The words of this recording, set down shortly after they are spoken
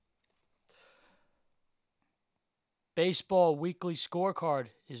Baseball Weekly Scorecard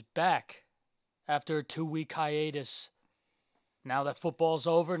is back after a 2 week hiatus. Now that football's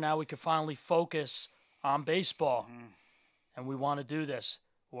over, now we can finally focus on baseball. And we want to do this.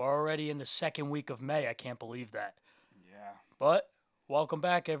 We're already in the second week of May. I can't believe that. Yeah. But welcome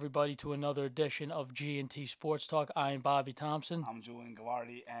back, everybody, to another edition of G&T Sports Talk. I am Bobby Thompson. I'm Julian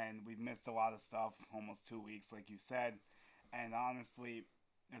Gallardi, and we've missed a lot of stuff, almost 2 weeks, like you said. And honestly,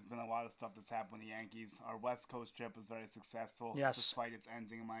 there's been a lot of stuff that's happened with the Yankees. Our West Coast trip was very successful, Yes. despite its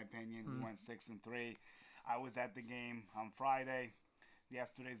ending, in my opinion. We went 6-3. I was at the game on Friday.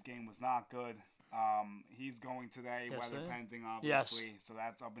 Yesterday's game was not good. He's going today, Yes, weather sir. pending, obviously. So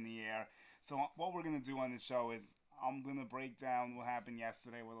that's up in the air. So what we're going to do on this show is I'm going to break down what happened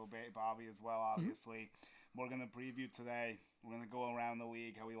yesterday a little bit, Bobby as well, obviously. We're going to preview today. We're going to go around the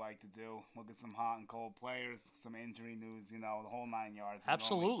league, how we like to do. Look at some hot and cold players, some injury news, the whole 9 yards.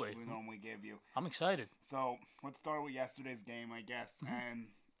 Absolutely. We normally give you. I'm excited. So let's start with yesterday's game, I guess. And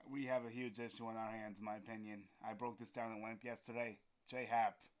we have a huge issue on our hands, in my opinion. I broke this down at length yesterday. J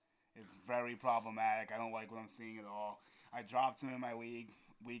Happ is very problematic. I don't like what I'm seeing at all. I dropped him in my league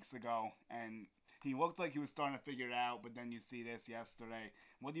weeks ago, and he looked like he was starting to figure it out, but then you see this yesterday.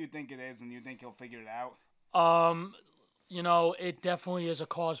 What do you think it is, and do you think he'll figure it out? It definitely is a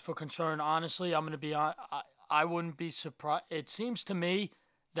cause for concern. Honestly, I'm going to be on. I wouldn't be surprised. It seems to me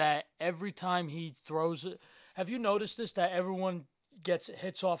that every time he throws it, have you noticed this? That everyone gets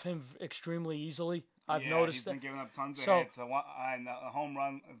hits off him extremely easily. I've noticed he's that. been giving up tons of So- hits. And home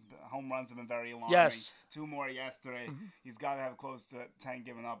runs have been very alarming. Yes. 2 more yesterday. He's got to have close to 10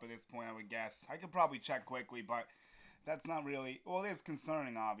 given up at this point, I would guess. I could probably check quickly, but that's not really... Well, it is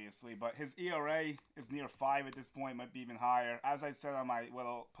concerning, obviously, but his ERA is near 5 at this point, might be even higher. As I said on my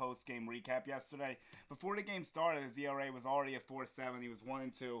little post-game recap yesterday, before the game started, his ERA was already at 4.7. He was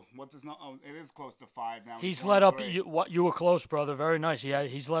 1-2. What's his... Oh, it is close to 5 now. He's 1 let up. 3. You were close, brother. Very nice.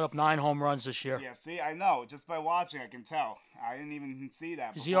 He's let up 9 home runs this year. Yeah, see, I know. Just by watching, I can tell. I didn't even see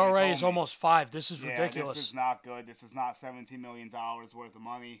that. His before he ERA told is me. almost 5. This is Yeah, ridiculous. this is not good. This is not $17 million worth of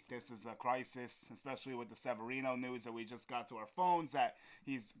money. This is a crisis, especially with the Severino news that we just got to our phones that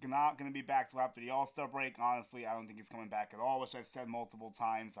he's not going to be back till after the All-Star break. Honestly, I don't think he's coming back at all, which I've said multiple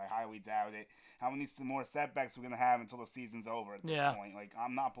times. I highly doubt it. How many more setbacks we're going to have until the season's over at this point? Like,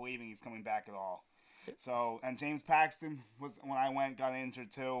 I'm not believing he's coming back at all. So, and James Paxton was, when I went, got injured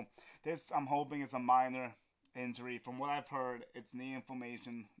too. This, I'm hoping, is a minor injury. From what I've heard, it's knee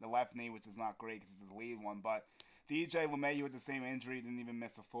inflammation, the left knee, which is not great because it's his lead one. But DJ LeMahieu with the same injury didn't even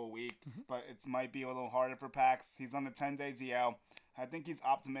miss a full week. But it might be a little harder for Pax. He's on the 10-day DL. I think he's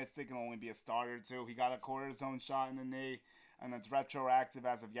optimistic and only be a starter too. He got a cortisone shot in the knee, and it's retroactive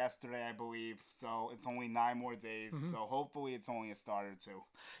as of yesterday, I believe. So it's only 9 more days. So hopefully it's only a starter too.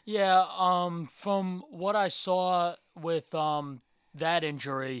 Yeah. From what I saw with that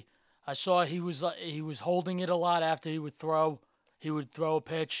injury, I saw he was holding it a lot after he would throw. He would throw a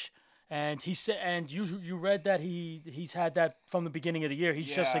pitch, and he said, and you read that he's had that from the beginning of the year.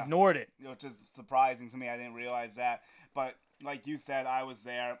 He's just Yeah. ignored it. Which is surprising to me. I didn't realize that. But like you said, I was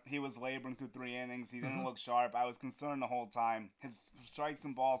there. He was laboring through 3 innings. He didn't look sharp. I was concerned the whole time. His strikes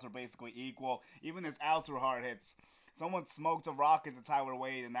and balls were basically equal. Even his outs were hard hits. Someone smoked a rocket to Tyler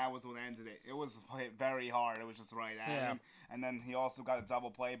Wade, and that was what ended it. It was hit very hard. It was just right at him. And then he also got a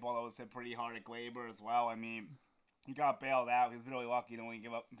double play ball that was hit pretty hard at Glaber as well. I mean, he got bailed out. He was really lucky to only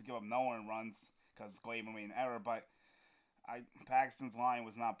give up no earned runs because Glaber made an error. But Paxton's line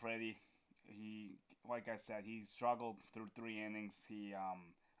was not pretty. He, like I said, he struggled through 3 innings.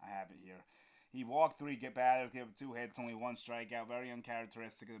 I have it here. He walked 3 batters, gave up 2 hits, only 1 strikeout. Very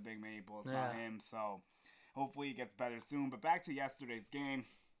uncharacteristic of the Big Maple. It's not him. So hopefully he gets better soon. But back to yesterday's game.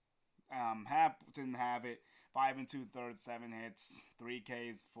 Happ didn't have it. 5 2/3, 7 hits, 3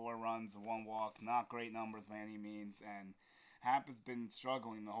 Ks, 4 runs, 1 walk. Not great numbers by any means. And Happ has been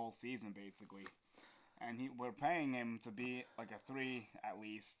struggling the whole season, basically. And we're paying him to be like a 3 at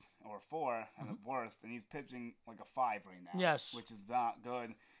least, or 4 at the worst. And he's pitching like a 5 right now. Yes. Which is not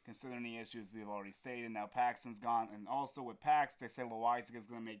good, considering the issues we've already stated. Now Paxton's gone. And also with Pax, they say Loizaga is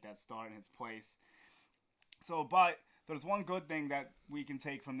going to make that start in his place. So, but there's one good thing that we can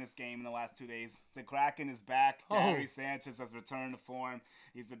take from this game in the last 2 days. The Kraken is back. Gary Sanchez has returned to form.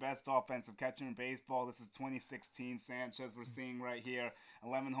 He's the best offensive catcher in baseball. This is 2016 Sanchez we're seeing right here.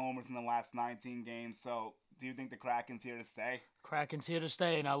 11 homers in the last 19 games. So, do you think the Kraken's here to stay? Kraken's here to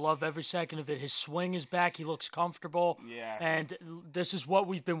stay, and I love every second of it. His swing is back. He looks comfortable. Yeah. And this is what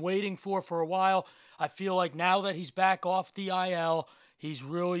we've been waiting for a while. I feel like now that he's back off the IL, he's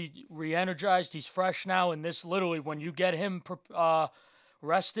really re-energized. He's fresh now, and this literally, when you get him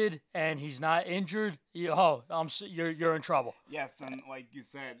rested and he's not injured, you're in trouble. Yes, and like you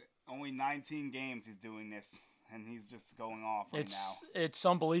said, only 19 games he's doing this, and he's just going off right now. It's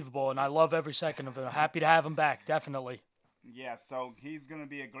unbelievable, and I love every second of it. I'm happy to have him back, definitely. Yeah, so he's gonna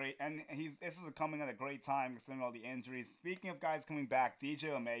be a great, and this is coming at a great time considering all the injuries. Speaking of guys coming back, DJ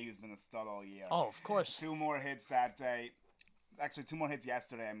LeMahieu's been a stud all year. Oh, of course. 2 more hits that day. Actually, 2 more hits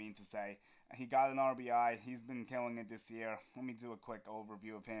yesterday, I mean to say. He got an RBI. He's been killing it this year. Let me do a quick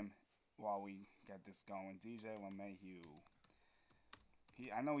overview of him while we get this going. DJ LeMahieu.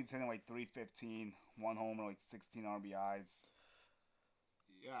 I know he's hitting like 315, 1 homer, like 16 RBIs.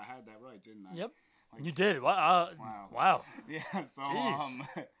 Yeah, I had that right, didn't I? Yep. You did. Wow. Wow. Yeah, so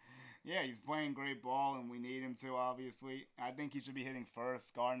yeah, he's playing great ball, and we need him to, obviously. I think he should be hitting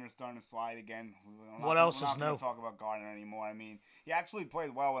first. Gardner's starting to slide again. What else is new? We're not going to talk about Gardner anymore. I mean, he actually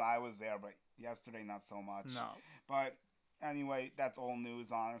played well when I was there, but yesterday not so much. No. But anyway, that's old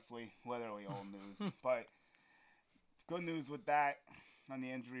news, honestly. Literally old news. But good news with that on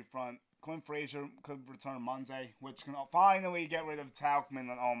the injury front. Clint Frazier could return Monday, which can finally get rid of Tauchman.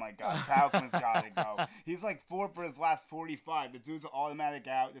 Oh my God, Tauchman's got to go. He's like 4 for his last 45. The dude's an automatic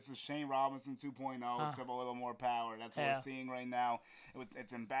out. This is Shane Robinson 2.0, except a little more power. That's what we're seeing right now.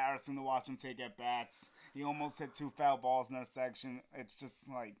 It's embarrassing to watch him take at bats. He almost hit 2 foul balls in our section. It's just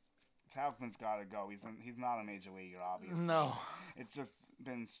like Tauchman's got to go. He's not a major leaguer, obviously. No. It's just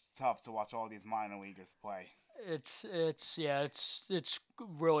been tough to watch all these minor leaguers play. It's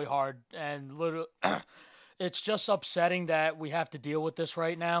really hard, and literally, it's just upsetting that we have to deal with this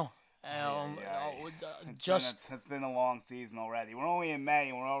right now. It's been a long season already. We're only in May,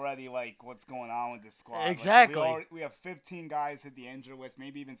 and we're already like, what's going on with this squad? Exactly. Like, we have 15 guys hit the injury list,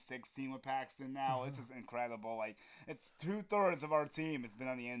 maybe even 16 with Paxton now. This is incredible. Like, it's 2/3 of our team has been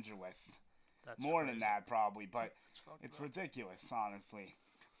on the injury list. That's more crazy. than that probably, but it's ridiculous, honestly.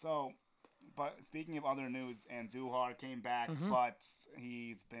 So. But speaking of other news, Andujar came back, but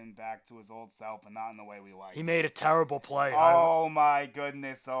he's been back to his old self and not in the way we like. He made a terrible play. Oh my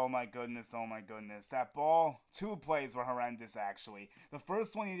goodness, oh my goodness, oh my goodness. That ball, 2 plays were horrendous, actually. The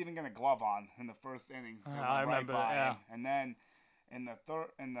first one he didn't even get a glove on in the first inning. I remember that, yeah. And then in the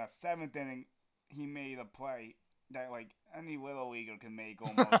 7th inning, he made a play that like any little leaguer can make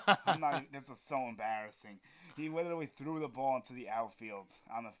almost. This was so embarrassing. He literally threw the ball into the outfield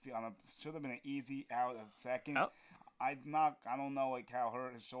on a should have been an easy out of second. Oh. I don't know like how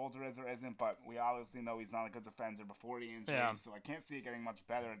hurt his shoulder is or isn't, but we obviously know he's not a good defender before the injury, so I can't see it getting much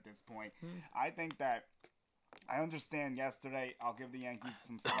better at this point. I think that I understand yesterday. I'll give the Yankees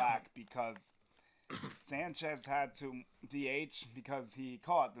some slack because Sanchez had to DH because he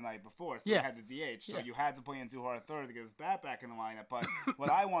caught the night before, so he had to DH. So you had to play Andujar at third to get his bat back in the lineup. But what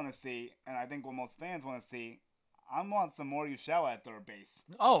I want to see, and I think what most fans want to see, I want some more Urshela at third base.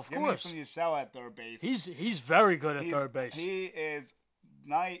 Oh, of course. Give me some Urshela at third base. He's very good at third base. He is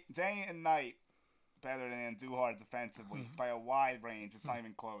day and night better than Andujar defensively by a wide range. It's not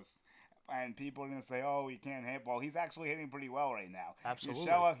even close. And people are going to say, oh, he can't hit. Well, he's actually hitting pretty well right now. Absolutely.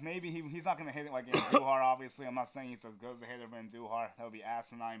 Urshela, maybe he's not going to hit it like Andujar, obviously. I'm not saying he's as good as a hitter of Andujar. That would be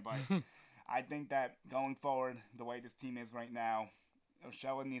asinine. But I think that going forward, the way this team is right now,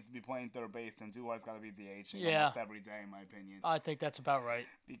 Urshela needs to be playing third base, and Duhar's got to be DH almost every day, in my opinion. I think that's about right.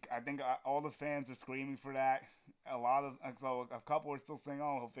 I think all the fans are screaming for that. A couple are still saying,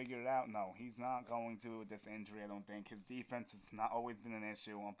 "Oh, he'll figure it out." No, he's not going to with this injury. I don't think his defense has not always been an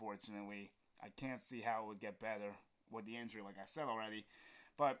issue. Unfortunately, I can't see how it would get better with the injury, like I said already.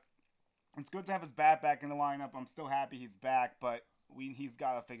 But it's good to have his bat back in the lineup. I'm still happy he's back, but he's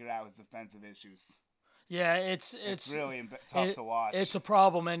got to figure out his defensive issues. Yeah, it's really tough to watch. It's a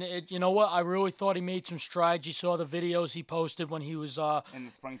problem, and you know what? I really thought he made some strides. You saw the videos he posted when he was in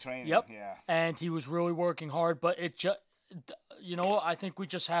the spring training. Yep. Yeah. And he was really working hard, but you know what? I think we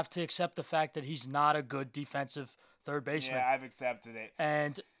just have to accept the fact that he's not a good defensive third baseman. Yeah, I've accepted it.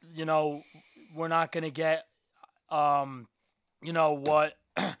 And we're not gonna get what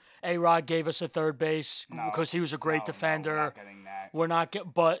A-Rod gave us at third base because he was a great defender. We're not getting that. We're not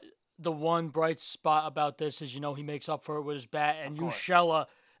but the one bright spot about this is, he makes up for it with his bat. And Urshela,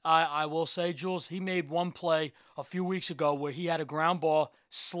 I will say, Jules, he made one play a few weeks ago where he had a ground ball,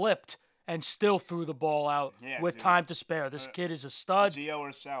 slipped, and still threw the ball out with time to spare. This kid is a stud. Gio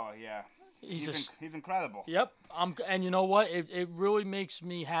Urshela, yeah. He's incredible. Yep. And you know what? It really makes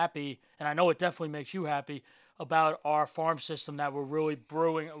me happy, and I know it definitely makes you happy, about our farm system that we're really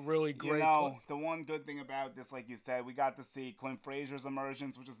brewing a really great. The one good thing about this, like you said, we got to see Clint Frazier's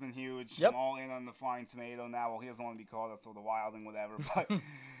emergence, which has been huge. Yep. I'm all in on the Flying Tomato now. Well, he doesn't want to be called so the Wilding, whatever. But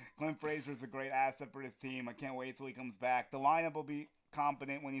Clint Frazier's a great asset for this team. I can't wait till he comes back. The lineup will be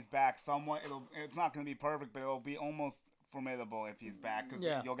competent when he's back. Somewhat, it's not going to be perfect, but it'll be almost formidable if he's back because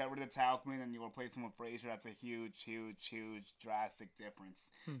Yeah. you'll get rid of Talkman and you'll replace him with Frazier. That's a huge, drastic difference.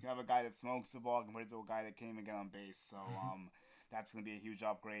 You have a guy that smokes the ball compared to a guy that can't even get on base. So that's going to be a huge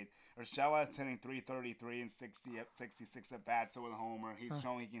upgrade. Urshela is hitting 333 and 66 at bats, so with a homer. He's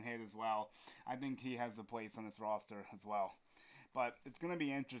showing he can hit as well. I think he has a place on this roster as well. But it's going to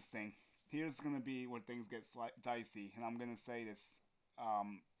be interesting. Here's going to be where things get dicey, and I'm going to say this.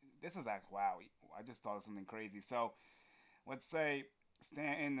 This is like, wow, I just thought of something crazy. So, let's say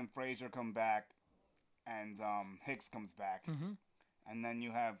Stanton and Frazier come back, and Hicks comes back, and then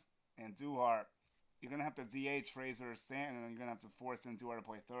you have Andujar. You're gonna have to DH Frazier or Stanton, and then you're gonna have to force Andujar to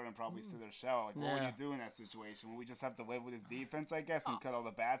play third and probably sit Urshela. Like, what would you do in that situation? Would we just have to live with his defense, I guess, and cut all the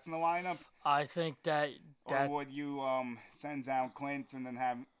bats in the lineup? I think that Or would you send down Clint and then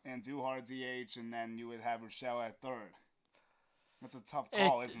have Andujar DH, and then you would have Urshela at third? That's a tough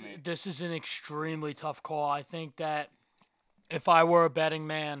call, isn't it? This is an extremely tough call. I think that if I were a betting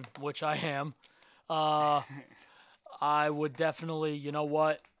man, which I am, I would definitely, you know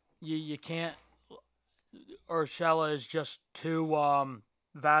what, you can't. Urshela is just too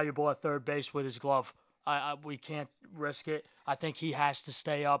valuable at third base with his glove. We can't risk it. I think he has to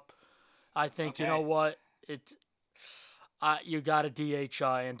stay up. I think you know what, you got to DH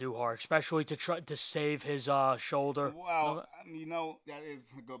Andujar, especially to try to save his shoulder. Well, you know, that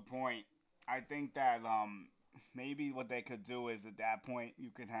is a good point. I think that maybe what they could do is at that point you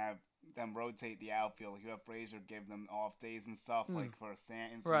could have them rotate the outfield. You have Frazier give them off days and stuff, like for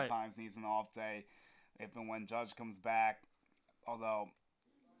Stanton sometimes needs an off day. If and when Judge comes back, although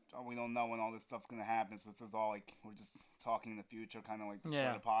we don't know when all this stuff's going to happen, so this is all like we're just talking in the future, kind of like the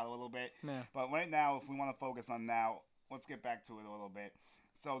start of pot a little bit. Yeah. But right now, if we want to focus on now, let's get back to it a little bit.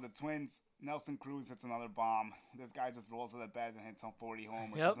 So the Twins, Nelson Cruz hits another bomb. This guy just rolls out of bed and hits on 40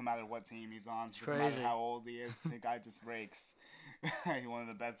 homers. Yep. Doesn't matter what team he's on. Doesn't matter how old he is. The guy just rakes. He's one of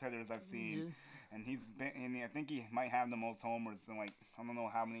the best hitters I've seen. And he's been, and I think he might have the most homers in like, I don't know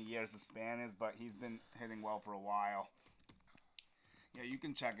how many years the span is, but he's been hitting well for a while. Yeah, you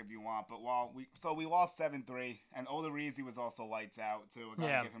can check if you want, but we lost 7-3, and Odorizzi was also lights out too. I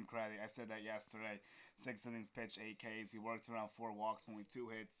gotta give him credit. I said that yesterday. 6 innings pitched, 8 Ks. He worked around 4 walks, only 2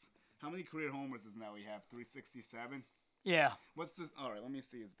 hits. How many career homers does Nelly have? 367. Yeah. What's this? All right, let me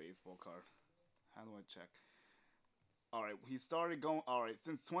see his baseball card. How do I check? All right, he started going. All right,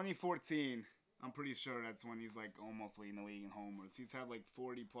 since 2014. I'm pretty sure that's when he's like almost leading the league in homers. He's had like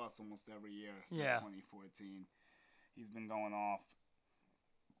 40 plus almost every year since 2014. He's been going off.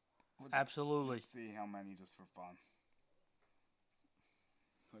 Absolutely. Let's see how many just for fun.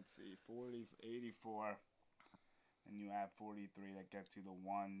 Let's see, 40, 84, and you add 43. That gets you to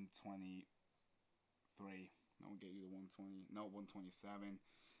 123. That will get you to 120. No, 127.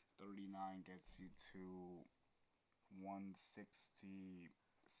 39 gets you to 160.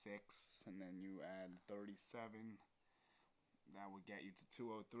 6, and then you add 37. That would get you to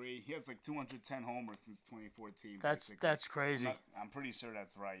 203. He has like 210 homers since 2014. That's crazy. I'm pretty sure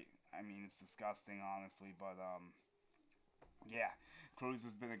that's right. I mean, it's disgusting, honestly, but yeah, Cruz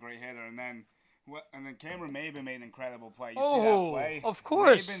has been a great hitter, and then Cameron Maybin made an incredible play. You see that play? Of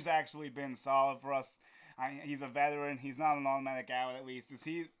course. Maybin's actually been solid for us. He's a veteran. He's not an automatic out, at least. Is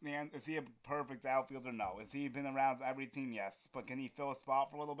he a perfect outfielder? No. Has he been around every team? Yes. But can he fill a spot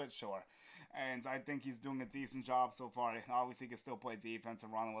for a little bit? Sure. And I think he's doing a decent job so far. Obviously, he can still play defense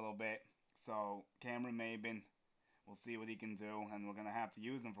and run a little bit. So, Cameron Maybin, we'll see what he can do. And we're going to have to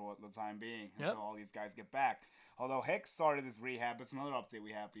use him for the time being until all these guys get back. Although Hicks started his rehab, it's another update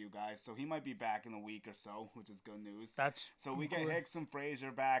we have for you guys. So he might be back in a week or so, which is good news. So we get Hicks and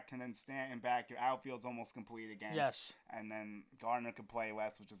Frazier back, and then Stanton back. Your outfield's almost complete again. Yes. And then Gardner could play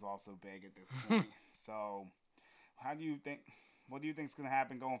less, which is also big at this point. So, what do you think is going to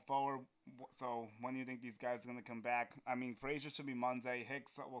happen going forward? So when do you think these guys are going to come back? I mean, Frazier should be Monday.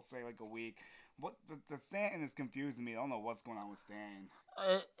 Hicks, we'll say like a week. What the Stanton is confusing me. I don't know what's going on with Stanton.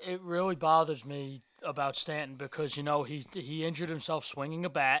 It really bothers me about Stanton because he injured himself swinging a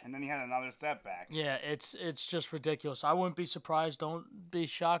bat, and then he had another setback. Yeah, it's just ridiculous. I wouldn't be surprised. Don't be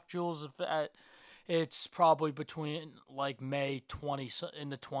shocked, Jules, if it's probably between like May 20 in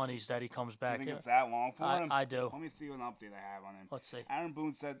the 20s that he comes back. You think it's that long for him? I do. Let me see what update I have on him. Let's see. Aaron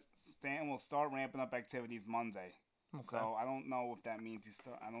Boone said Stanton will start ramping up activities Monday. Okay. So I don't know if that means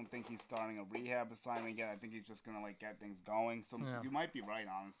I don't think he's starting a rehab assignment yet. I think he's just gonna get things going. So you might be right.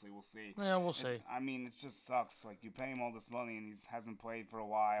 Honestly, we'll see. Yeah, we'll see. I mean, it just sucks. Like you pay him all this money and he hasn't played for a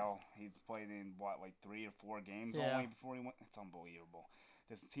while. He's played in 3 or 4 games only before he went. It's unbelievable.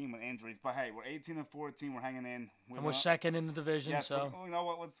 this team with injuries. But hey, we're 18-14. We're hanging in. And we're second in the division, yes, so you know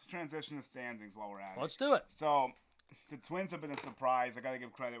what? Let's transition to standings while we're at it. Let's do it. So the Twins have been a surprise. I gotta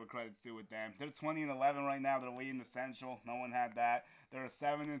give credit where credit's due with them. They're 20-11 right now. They're leading the Central. No one had that. They're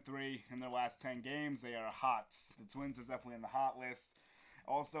 7-3 in their last 10 games. They are hot. The Twins are definitely on the hot list.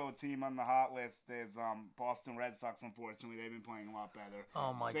 Also, a team on the hot list is Boston Red Sox. Unfortunately, they've been playing a lot better.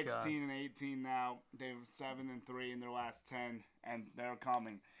 Oh my God! 16-18 now. They're 7-3 in their last 10, and they're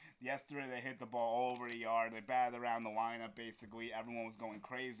coming. Yesterday, they hit the ball all over the yard. They batted around the lineup. Basically, everyone was going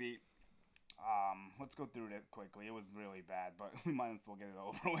crazy. Let's go through it quickly. It was really bad, but we might as well get it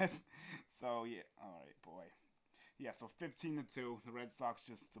over with. So yeah, all right, boy. Yeah, so 15-2. The Red Sox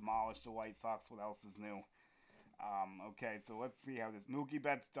just demolished the White Sox. What else is new? Okay, so let's see how this. Mookie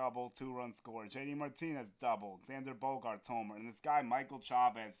Betts double, 2-run score. JD Martinez double. Xander Bogaerts homer. And this guy, Michael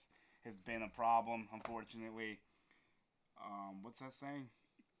Chavez, has been a problem, unfortunately. What's that saying?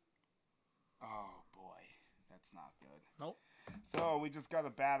 Oh, boy. That's not good. Nope. So we just got a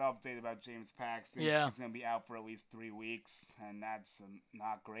bad update about James Paxton. Yeah. He's going to be out for at least 3 weeks, and that's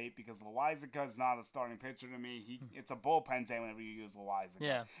not great because Loaisiga is not a starting pitcher to me. It's a bullpen day whenever you use Loaisiga.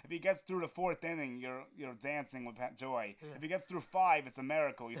 Yeah. If he gets through the 4th inning, you're dancing with joy. Yeah. If he gets through 5, it's a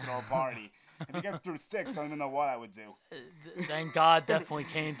miracle. You throw a party. If he gets through 6, I don't even know what I would do. Then God definitely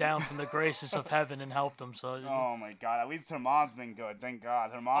came down from the graces of heaven and helped him. So. Oh my God! At least Herman's been good. Thank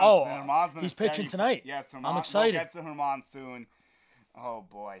God. Herman's been. He's pitching tonight. Yes, I'm excited. We'll get to Herman soon. Oh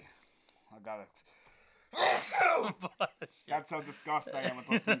boy, I gotta. That's how disgusted I am with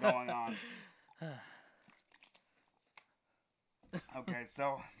what's been going on. Okay,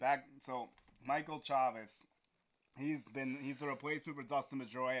 so Michael Chavez, he's the replacement for Dustin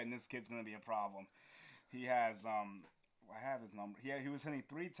Pedroia, and this kid's gonna be a problem. He has I have his number. He was hitting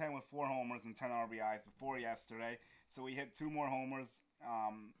 .310 with 4 homers and 10 RBIs before yesterday. So he hit 2 more homers.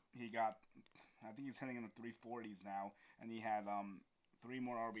 I think he's hitting in the 340s now, and he had 3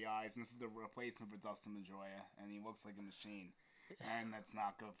 more RBIs, and this is the replacement for Dustin Pedroia, and he looks like a machine, and that's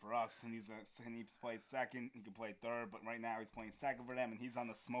not good for us. And he plays second, he can play third, but right now he's playing second for them, and he's on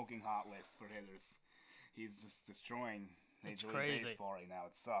the smoking hot list for hitters. He's just destroying Major League Baseball right now.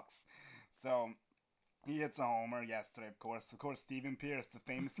 It sucks. So he hits a homer yesterday, of course. Of course, Steven Pearce, the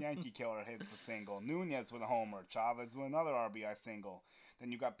famous Yankee killer, hits a single. Nunez with a homer. Chavez with another RBI single.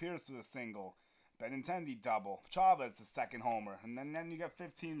 Then you got Pearce with a single. Benintendi double. Chavez a second homer. And then you got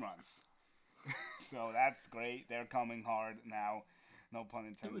 15 runs. So that's great. They're coming hard now. No pun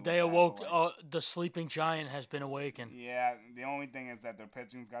intended. They awoke. The sleeping giant has been awakened. Yeah, the only thing is that their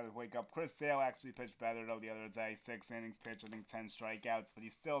pitching's got to wake up. Chris Sale actually pitched better, though, the other day. 6 innings pitched, I think 10 strikeouts. But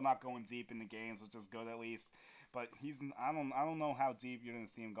he's still not going deep in the games, which is good at least. But I don't know how deep you're going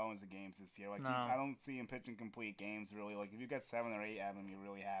to see him go into games this year. Like, I don't see him pitching complete games, really. Like, if you get 7 or 8 out of him, you're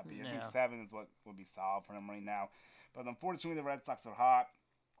really happy. I think 7 is what would be solid for him right now. But unfortunately, the Red Sox are hot.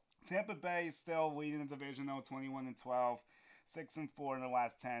 Tampa Bay is still leading the division, though, 21-12. 6-4 in the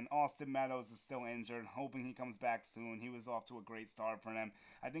last 10. Austin Meadows is still injured. Hoping he comes back soon. He was off to a great start for them.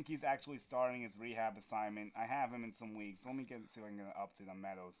 I think he's actually starting his rehab assignment. I have him in some weeks. Let me see if I can get an update on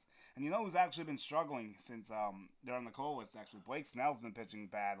Meadows. And you know who's actually been struggling since they're on the cold list, actually? Blake Snell's been pitching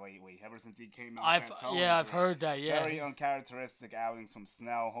bad lately, ever since he came out. I've heard that, yeah. Very uncharacteristic outings from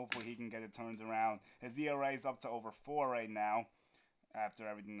Snell. Hopefully he can get it turned around. His ERA is up to over 4 right now after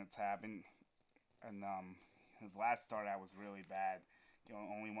everything that's happened. And, his last start out was really bad. He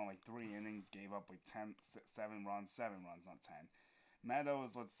only won like 3 innings, gave up like 7 runs, not 10.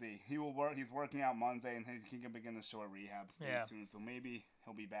 Meadows, let's see. He's working out Monday, and he can begin the short rehab soon. So maybe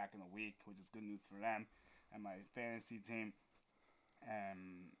he'll be back in a week, which is good news for them and my fantasy team.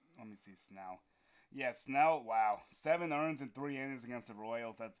 And let me see Snell. Yeah, Snell, wow. 7 earns in 3 innings against the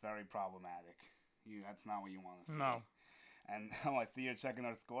Royals. That's very problematic. That's not what you want to see. No. And I see you're checking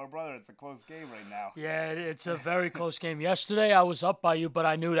our score, brother. It's a close game right now. Yeah, it's a very close game. Yesterday I was up by you, but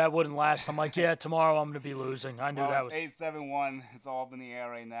I knew that wouldn't last. I'm like, yeah, tomorrow I'm going to be losing. I knew that. It's 8-7-1. It's all up in the air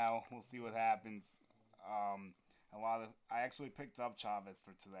right now. We'll see what happens. I actually picked up Chavez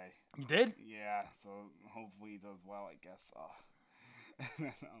for today. You did? Yeah, so hopefully he does well, I guess.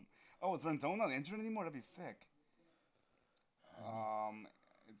 Is Rendon not injured anymore? That'd be sick.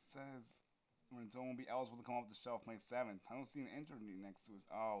 It says Rendon will be eligible to come off the shelf May 7th. I don't see an injury next to his.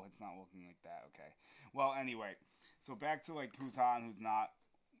 Oh, it's not looking like that. Okay. Well, anyway, so back to like who's hot and who's not.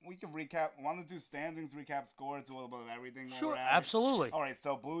 We can recap. Want to do standings, recap scores, a little bit of everything. Sure, absolutely. All right,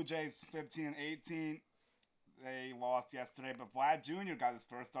 so Blue Jays 15-18. They lost yesterday, but Vlad Jr. got his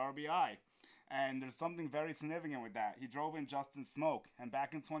first RBI. And there's something very significant with that. He drove in Justin Smoke. And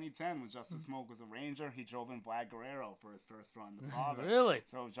back in 2010, when Justin Smoke was a Ranger, he drove in Vlad Guerrero for his first run, the father. Really?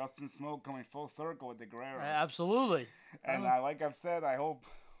 So Justin Smoke coming full circle with the Guerreros. Absolutely. And like I've said, I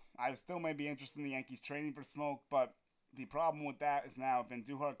still may be interested in the Yankees trading for Smoke, but the problem with that is now if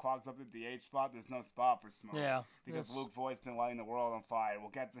Andujar clogs up the DH spot, there's no spot for Smoke. Yeah. Because Luke Voigt's been lighting the world on fire. We'll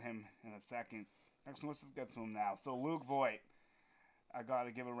get to him in a second. Actually, let's just get to him now. So Luke Voigt, I got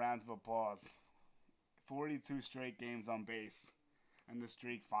to give a round of applause. 42 straight games on base, and the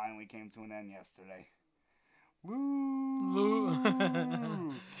streak finally came to an end yesterday. Luke!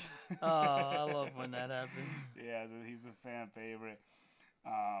 Oh, I love when that happens. Yeah, he's a fan favorite.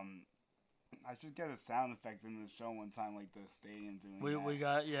 I should get a sound effects in the show one time, like the stadium doing that. We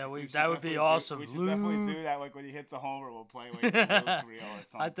got that would be awesome. We should definitely do that. Like when he hits a homer, we'll play like the reel or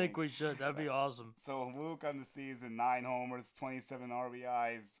something. I think we should. That'd be awesome. So Luke on the season, 9 homers, 27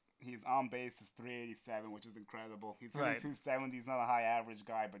 RBIs. He's on base is 387, which is incredible. He's hitting 270. He's not a high average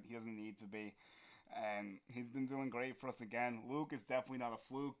guy, but he doesn't need to be. And he's been doing great for us again. Luke is definitely not a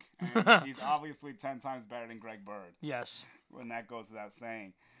fluke, and he's obviously 10 times better than Greg Bird. Yes. When that goes without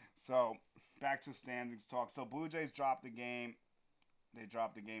saying. So back to standings talk. So Blue Jays dropped the game. They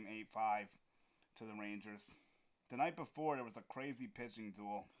dropped the game 8-5 to the Rangers. The night before, there was a crazy pitching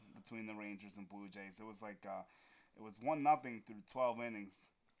duel between the Rangers and Blue Jays. It was like it was 1-0 through 12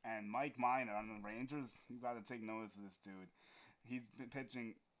 innings. And Mike Minor on the Rangers, you got to take notice of this dude. He's been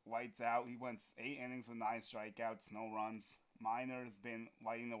pitching lights out. He went 8 innings with 9 strikeouts, no runs. Minor has been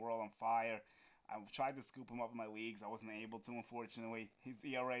lighting the world on fire. I tried to scoop him up in my leagues. I wasn't able to, unfortunately. His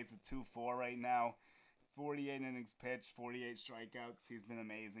ERA is at 2.4 right now. 48 innings pitched, 48 strikeouts. He's been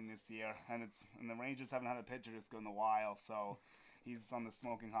amazing this year. And the Rangers haven't had a pitcher this good in a while, so he's on the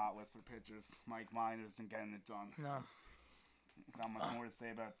smoking hot list for pitchers. Mike Minor isn't getting it done. No. Not much more to say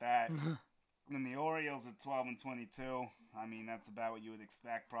about that. Then the Orioles are 12-22. I mean, that's about what you would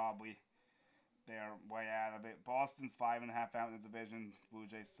expect, probably. They're way out of it. Boston's 5.5 out in the division. Blue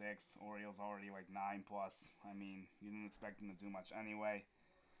Jays 6. Orioles already like 9+. I mean, you didn't expect them to do much anyway.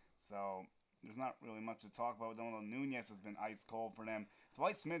 So there's not really much to talk about. Donald Nunez has been ice cold for them.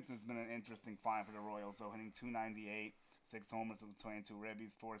 Dwight Smith has been an interesting find for the Royals, so hitting .298, 6 homers with 22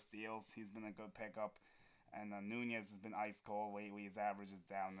 ribbies, 4 steals. He's been a good pickup. And Nunez has been ice cold lately. His average is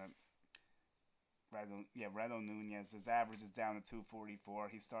down to Redo Nunez. His average is down to 244.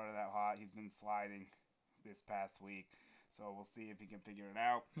 He started out hot. He's been sliding this past week. So we'll see if he can figure it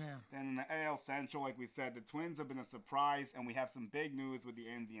out. Yeah. Then in the AL Central, like we said, the Twins have been a surprise, and we have some big news with the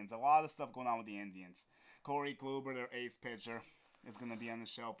Indians. A lot of stuff going on with the Indians. Corey Kluber, their ace pitcher, is going to be on the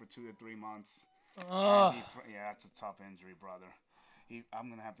shelf for 2 to 3 months. Yeah, that's a tough injury, brother. I'm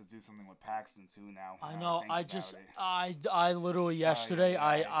going to have to do something with Paxton, too, now. I know. I literally yesterday,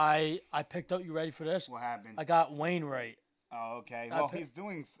 I picked up, you ready for this? What happened? I got Wainwright. Oh, okay. Well, he's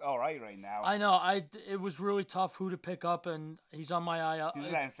doing all right now. I know. It was really tough who to pick up, and he's on my IL. You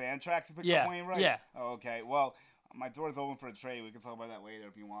did that in Fantrax? You picked up Wainwright? Yeah. Oh, okay. Well, my door's open for a trade. We can talk about that later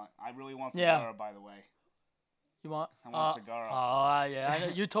if you want. I really want Segura, by the way. You want? I want Segura. Oh, yeah. I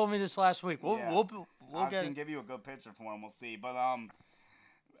know. You told me this last week. We'll I get can give you a good picture for him. We'll see. But,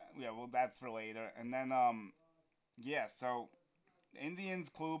 that's for later. And then, so Indians,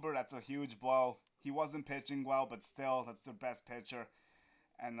 Kluber, that's a huge blow. He wasn't pitching well, but still, that's their best pitcher.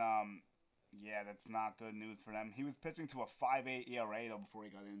 And, that's not good news for them. He was pitching to a 5.8 ERA, though, before he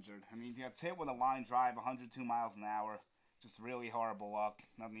got injured. I mean, he gets hit with a line drive, 102 miles an hour. Just really horrible luck.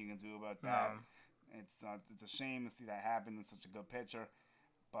 Nothing you can do about that. It's a shame to see that happen to such a good pitcher.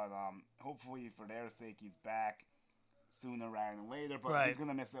 But hopefully, for their sake, he's back sooner rather than later. But he's going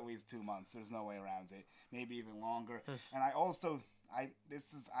to miss at least 2 months. There's no way around it. Maybe even longer. And I also...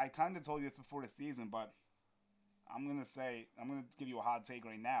 I kind of told you this before the season, but I'm going to give you a hot take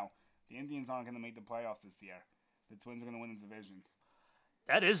right now. The Indians aren't going to make the playoffs this year. The Twins are going to win the division.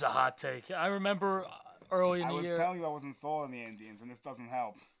 That is a hot take. I remember early in the year. I was telling you I wasn't sold on the Indians, and this doesn't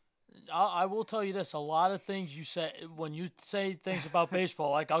help. I will tell you this: a lot of things you say when you say things about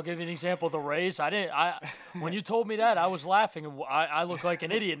baseball, like I'll give you an example: the Rays. When you told me that, I was laughing, and I look like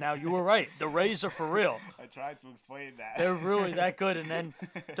an idiot now. You were right. The Rays are for real. I tried to explain that. They're really that good. And then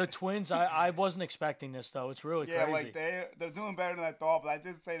the Twins, I wasn't expecting this though. It's really crazy. Like they're doing better than I thought, but I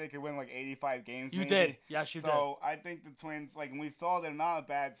did say they could win like 85 games. You did, yes, you did. So I think the Twins, like we saw, they're not a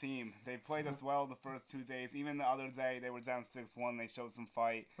bad team. They played us well the first 2 days. Even the other day, they were down 6-1. They showed some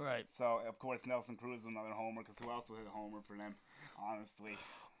fight. Right. So of course Nelson Cruz with another homer, because who else will hit a homer for them? Honestly.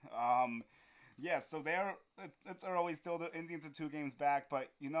 Yeah, so it's early still. The Indians are 2 games back, but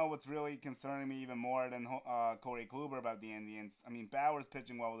you know what's really concerning me even more than Corey Kluber about the Indians? I mean, Bauer's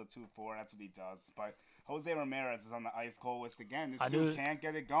pitching well with a 2-4. That's what he does. But Jose Ramirez is on the ice cold list again. This dude can't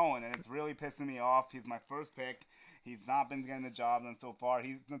get it going, and it's really pissing me off. He's my first pick. He's not been getting the job done so far.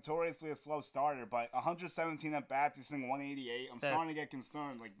 He's notoriously a slow starter, but 117 at bats, he's hitting 188. I'm starting to get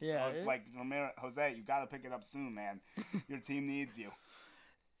concerned. Like Ramirez, Jose, you got to pick it up soon, man. Your team needs you.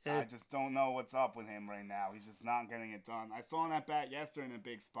 I just don't know what's up with him right now. He's just not getting it done. I saw him at bat yesterday in a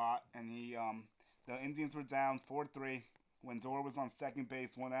big spot, and the Indians were down 4-3. Lindor was on second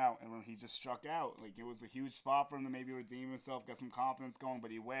base, 1 out, and he just struck out. Like, it was a huge spot for him to maybe redeem himself, get some confidence going,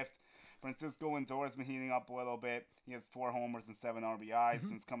 but he whiffed. Francisco Lindor has been heating up a little bit. He has 4 homers and 7 RBIs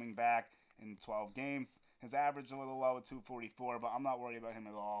since coming back in 12 games. His average a little low at 244, but I'm not worried about him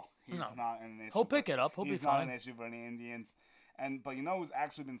at all. He's not an issue. He'll pick it up. He'll be fine. He's not an issue for any Indians. But you know who's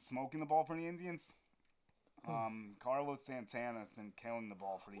actually been smoking the ball for the Indians? Carlos Santana has been killing the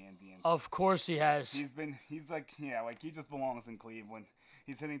ball for the Indians. Of course he has. He's like he just belongs in Cleveland.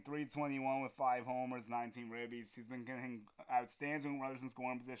 He's hitting .321 with 5 homers, 19 ribbies. He's been getting outstanding runners in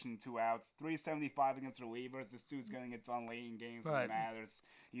scoring position, 2 outs. .375 against relievers. This dude's getting it done late in games when it matters.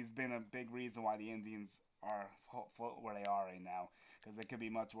 He's been a big reason why the Indians are where they are right now, because it could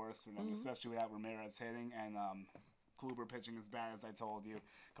be much worse for them, especially without Ramirez hitting and Kluber pitching as bad as I told you.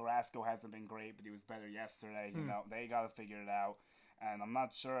 Carrasco hasn't been great, but he was better yesterday. You know, they got to figure it out. And I'm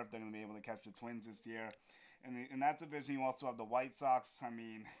not sure if they're going to be able to catch the Twins this year. And in that division, you also have the White Sox. I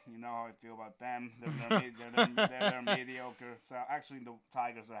mean, you know how I feel about them. They're mediocre. So actually, the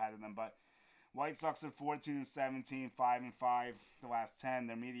Tigers are ahead of them. But White Sox are 14-17, 5-5. The last 10,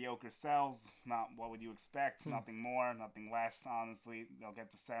 they're mediocre selves. Not what would you expect? Nothing more, nothing less. Honestly, they'll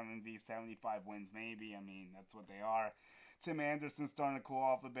get to 70, 75 wins maybe. I mean, that's what they are. Tim Anderson's starting to cool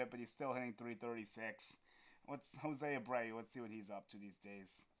off a bit, but he's still hitting .336. What's Jose Abreu? Let's see what he's up to these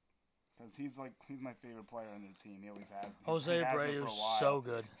days. Because he's my favorite player on their team. He always has been. Jose Abreu is so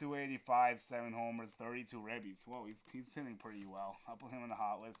good. 285, 7 homers, 32 ribbies. Whoa, he's hitting pretty well. I'll put him on the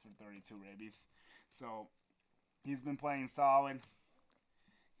hot list for 32 ribbies. So he's been playing solid.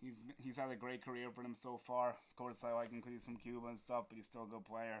 He's had a great career for them so far. Of course, I like him because he's from Cuba and stuff, but he's still a good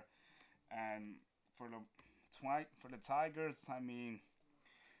player. And for the Tigers, I mean,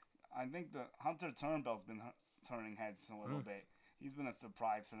 I think the Hunter Turnbull's been turning heads a little bit. He's been a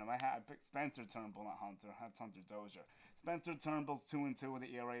surprise for them. I picked Spencer Turnbull, not Hunter. That's Hunter Dozier. Spencer Turnbull's 2-2 with an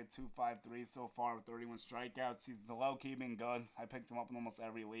ERA at 2.53 so far with 31 strikeouts. He's low-key been good. I picked him up in almost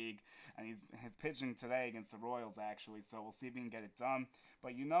every league. And he's pitching today against the Royals, actually. So we'll see if he can get it done.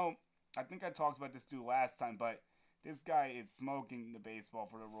 But, you know, I think I talked about this dude last time, but this guy is smoking the baseball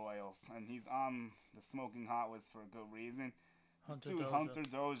for the Royals. And he's on the smoking hot list for a good reason. Hunter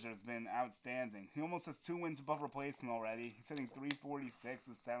Dozier has been outstanding. He almost has 2 wins above replacement already. He's hitting .346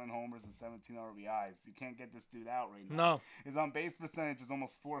 with 7 homers and 17 RBIs. You can't get this dude out right now. No. His on-base percentage is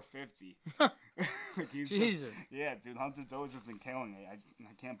almost .450. Jesus. Yeah, dude, Hunter Dozier's been killing it.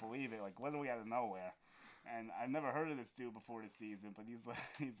 I can't believe it. Like, literally out of nowhere. And I've never heard of this dude before this season, but he's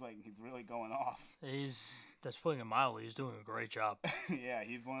really going off. That's putting it mildly. He's doing a great job. Yeah,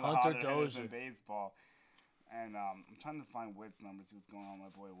 he's one of the hotter hitters in baseball. And I'm trying to find Witt's numbers. See what's going on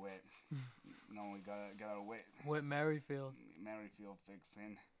with my boy Witt. We got our Witt. Whit Merrifield. Merrifield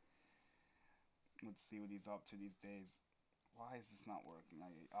fixing. Let's see what he's up to these days. Why is this not working?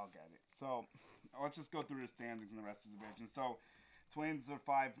 I'll get it. So let's just go through the standings in the rest of the division. So Twins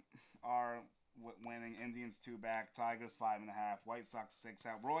are winning. Indians 2 back. Tigers 5.5. White Sox 6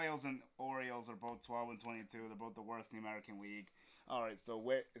 out. Royals and Orioles are both 12-22. They're both the worst in the American League. All right, so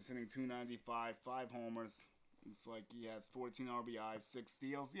Witt is hitting .295, 5 homers. It's like he has 14 RBIs, 6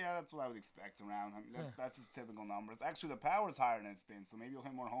 steals. Yeah, that's what I would expect around. I mean, that's his typical numbers. Actually, the power's higher than it's been, so maybe he'll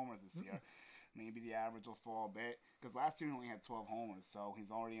hit more homers this year. Maybe the average will fall a bit. Because last year he only had 12 homers, so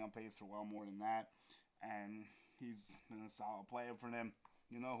he's already on pace for well more than that. And he's been a solid player for them.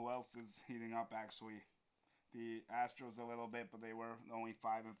 You know who else is heating up, actually? The Astros a little bit, but they were only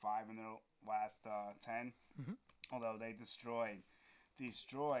 5-5 in their last 10. Although they destroyed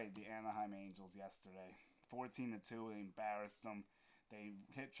the Anaheim Angels yesterday. 14-2, they embarrassed them. They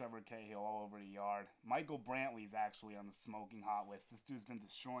hit Trevor Cahill all over the yard. Michael Brantley's actually on the smoking hot list. This dude's been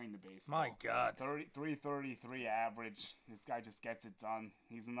destroying the baseball. My God. 333 average. This guy just gets it done.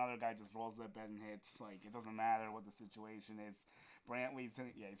 He's another guy just rolls that bed and hits. Like, it doesn't matter what the situation is. Brantley's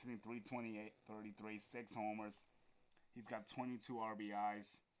hitting .328, 33, 6 homers. He's got 22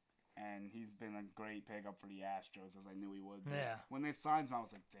 RBIs. And he's been a great pickup for the Astros, as I knew he would be. Yeah. When they signed him, I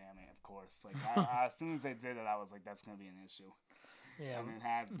was like, damn it, of course. Like, as soon as they did it, I was like, that's going to be an issue. Yeah. And it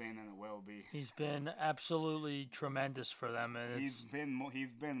has been and it will be. He's been absolutely tremendous for them, and He's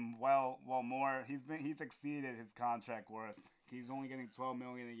been well more. He's exceeded his contract worth. He's only getting $12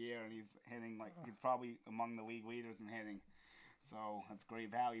 million a year, and he's hitting he's probably among the league leaders in hitting. So that's great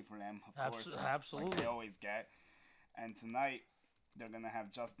value for them, of course. Absolutely. Like they always get. And tonight they're gonna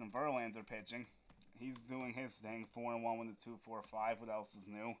have Justin Verlander pitching. He's doing his thing, 4-1 with a 2.45. What else is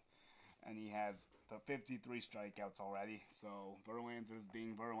new? And he has the 53 strikeouts already. So Verlander's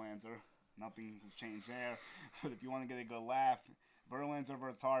being Verlander. Nothing has changed there. But if you want to get a good laugh, Verlander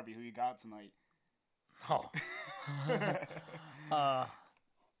versus Harvey, who you got tonight? Oh.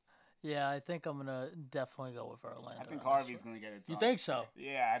 Yeah, I think I'm gonna definitely go with Verlander. I think Harvey's gonna get it done. You think so?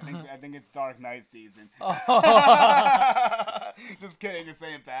 Yeah, I think it's Dark Knight season. Just kidding, just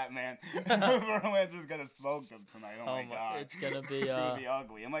saying Batman. Verlander's gonna smoke them tonight. Oh my god. It's gonna be it's gonna be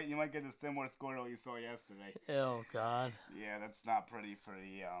ugly. You might get a similar score to what you saw yesterday. Oh god. Yeah, that's not pretty for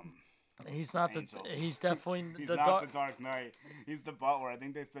the He's not Angels. He's definitely he's the not the Dark Knight. He's the Butler. I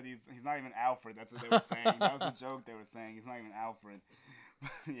think they said he's not even Alfred. That's what they were saying. That was a joke they were saying. He's not even Alfred.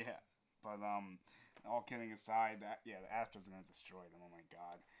 Yeah. But all kidding aside, the Astros are gonna destroy them. Oh my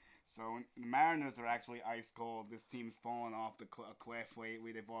god! So the Mariners are actually ice cold. This team's fallen off the cliff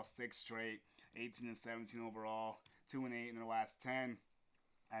lately. They've lost 6 straight, 18-17 overall, 2-8 in their last 10.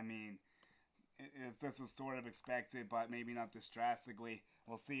 I mean, this was sort of expected, but maybe not this drastically.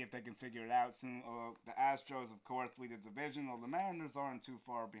 We'll see if they can figure it out soon. The Astros, of course, lead the division. Well, the Mariners aren't too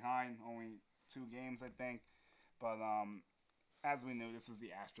far behind, only 2 games, I think. But as we knew, this is the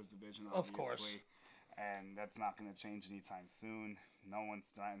Astros division, obviously. Of course. And that's not going to change anytime soon. No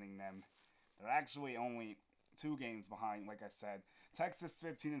one's threatening them. They're actually only 2 games behind, like I said. Texas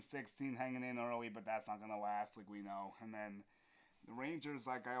 15-16, hanging in early, but that's not going to last, like we know. And then the Rangers,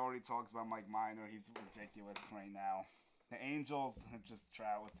 like I already talked about Mike Minor, he's ridiculous right now. The Angels, just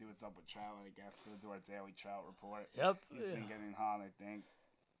Trout. Let's see what's up with Trout, I guess. We'll do our daily Trout report. Yep. He's been getting hot, I think.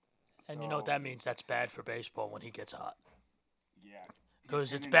 And you know what that means? That's bad for baseball when he gets hot. Yeah.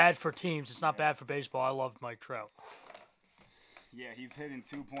 Because it's bad for teams. It's not bad for baseball. I love Mike Trout. Yeah, he's hitting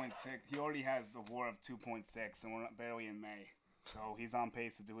 2.6. He already has a WAR of 2.6, and we're barely in May. So he's on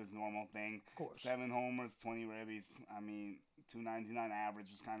pace to do his normal thing. Of course. 7 homers, 20 ribbies. I mean, 299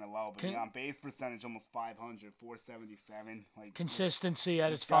 average is kind of low, but on base percentage almost 500, 477. Like consistency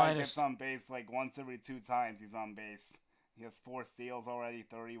at its guy finest. Gets on base like once every 2 times. He's on base. He has 4 steals already,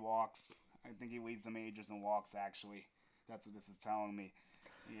 30 walks. I think he leads the majors in walks actually. That's what this is telling me.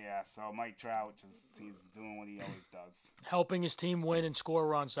 Yeah, so Mike Trout he's doing what he always does. Helping his team win and score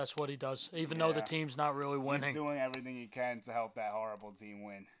runs. That's what he does. Even though the team's not really winning. He's doing everything he can to help that horrible team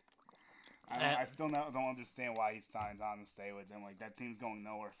win. I still don't understand why he's signed on to stay with them. Like, that team's going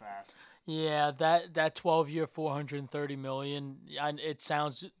nowhere fast. Yeah, that 12-year, $430 million, it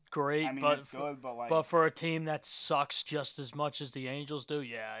sounds great. I mean, but it's good, but but for a team that sucks just as much as the Angels do,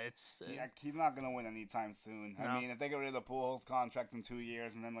 he's not going to win anytime soon. No. I mean, if they get rid of the Pujols contract in 2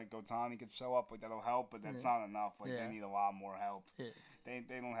 years and then, like, Ohtani could show up, like, that'll help, but that's not enough. Like, they need a lot more help. Yeah. They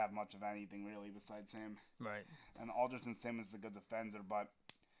don't have much of anything, really, besides him. Right. And Alderson Simmons is a good defender, but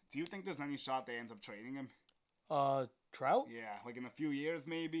do you think there's any shot they end up trading him? Trout? Yeah, like in a few years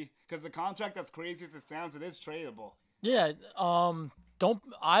maybe? Because the contract, as crazy as it sounds, it is tradable. Yeah,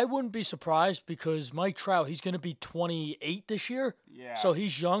 I wouldn't be surprised because Mike Trout, he's going to be 28 this year. Yeah. So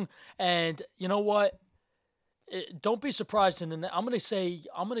he's young. And you know what? Don't be surprised. And I'm going to say,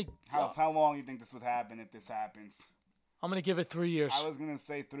 How long do you think this would happen if this happens? I'm going to give it 3 years. I was going to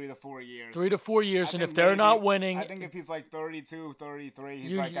say 3 to 4 years. 3 to 4 years, and if they're not winning... I think if he's like 32, 33,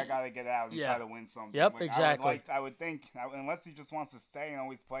 he's like, I got to get out and try to win something. Yep, like, exactly. I would think, unless he just wants to stay and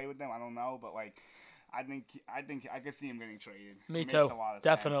always play with them, I don't know, but like, I think I could see him getting traded. Me it too. Makes a lot of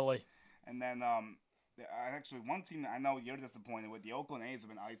Definitely. sense. And then, actually, one team that I know you're disappointed with, the Oakland A's have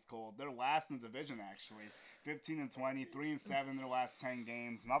been ice cold. They're last in the division, actually. 15-20, 3-7 their last 10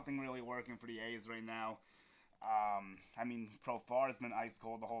 games. Nothing really working for the A's right now. I mean, Profar has been ice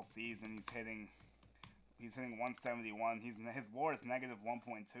cold the whole season. He's hitting 171. His WAR is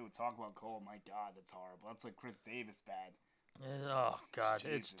 -1.2. Talk about cold. My God, that's horrible. That's like Chris Davis bad. Oh God,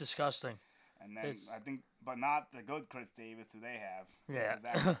 Jesus. It's disgusting. And then I think, but not the good Chris Davis who they have. Yeah, because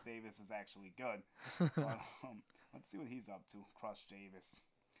that Chris Davis is actually good. But, let's see what he's up to. Crush Davis.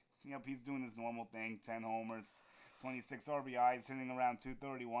 Yep, he's doing his normal thing. 10 homers. 26 RBIs, hitting around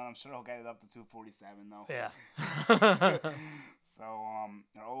 231. I'm sure he'll get it up to 247, though. Yeah. So,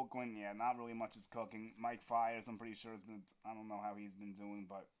 Oakland, not really much is cooking. Mike Fiers, I'm pretty sure, I don't know how he's been doing,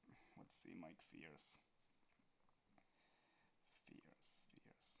 but let's see, Mike Fiers.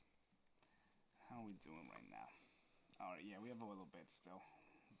 How are we doing right now? All right, yeah, we have a little bit still.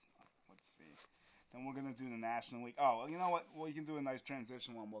 Let's see. Then we're gonna do the National League. Oh, you know what? Well, you can do a nice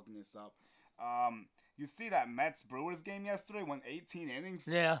transition while I'm looking this up. You see that Mets Brewers game yesterday went 18 innings.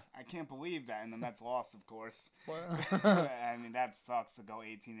 Yeah. I can't believe that, and the Mets lost, of course. Well, I mean, that sucks to go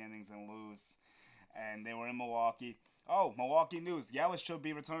 18 innings and lose. And they were in Milwaukee. Oh, Milwaukee news. Yelich should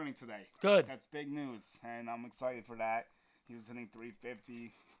be returning today. Good. That's big news, and I'm excited for that. He was hitting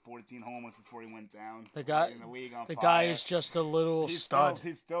 350, 14 homers before he went down. The guy, in the league on the fire. guy is just a little stud.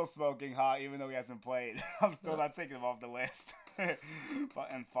 He's still smoking hot, even though he hasn't played. I'm still not taking him off the list.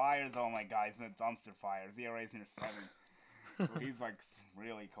 And Fires, oh my God, he's been a dumpster fire. His ERA's near 7. So he's like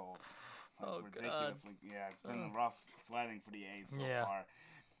really cold. Like, Oh, ridiculous. Like, yeah, it's been rough sledding for the A's so far.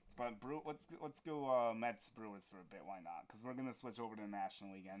 But let's go Mets Brewers for a bit. Why not? Because we're gonna switch over to the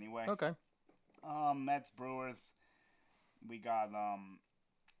National League anyway. Okay. Mets Brewers. We got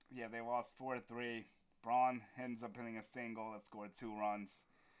they lost 4-3. Braun ends up hitting a single that scored 2 runs.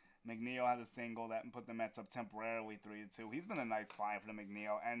 McNeil had a single that put the Mets up temporarily 3-2. He's been a nice find for the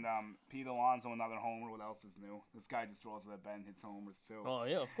McNeil. And Pete Alonso, another homer. What else is new? This guy just rolls to the bed and hits homers too. Oh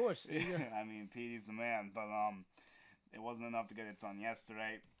yeah, of course. Yeah. I mean, Petey's the man. But it wasn't enough to get it done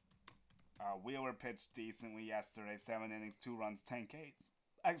yesterday. Wheeler pitched decently yesterday. 7 innings, 2 runs, 10 Ks.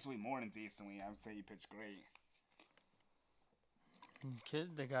 Actually, more than decently. I would say he pitched great.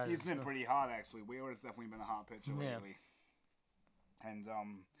 Kid, the guy. He's been pretty hot, actually. Wheeler's definitely been a hot pitcher lately. And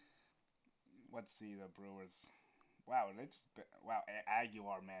let's see the Brewers. Wow,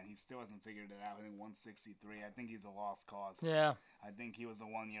 Aguilar, man, he still hasn't figured it out. Hitting 163. I think he's a lost cause. Yeah. I think he was a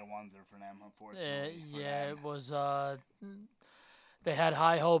 1-year wonder for them, unfortunately. It was. They had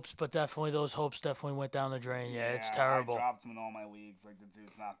high hopes, but definitely those hopes definitely went down the drain. Yeah, it's terrible. I dropped him in all my leagues. Like, the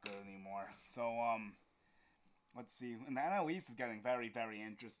dude's not good anymore. So let's see. And the NL East is getting very, very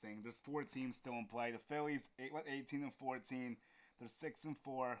interesting. There's 4 teams still in play. The Phillies, 18-14. They're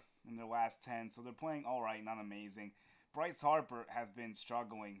 6-4 in their last 10, so they're playing all right, not amazing. Bryce Harper has been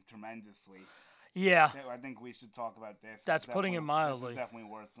struggling tremendously. Yeah. I think we should talk about this. That's putting it mildly. This is definitely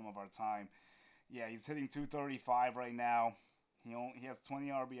worth some of our time. Yeah, he's hitting 235 right now. He has 20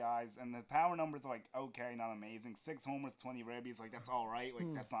 RBIs, and the power numbers are like okay, not amazing. 6 homers, 20 ribbies, like that's all right.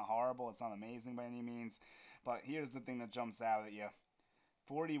 Like that's not horrible. It's not amazing by any means. But here's the thing that jumps out at you: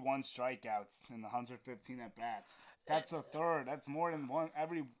 41 strikeouts in 115 at bats. That's a third. That's more than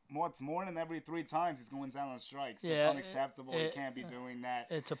every 3 times he's going down on strikes. It's unacceptable. He can't be doing that.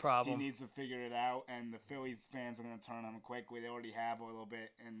 It's a problem. He needs to figure it out, and the Phillies fans are going to turn on him quickly. They already have a little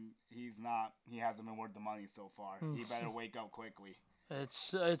bit, and he's not. He hasn't been worth the money so far. He better wake up quickly.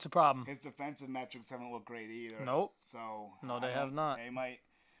 It's a problem. His defensive metrics haven't looked great either. Nope. So no, they have not. They might.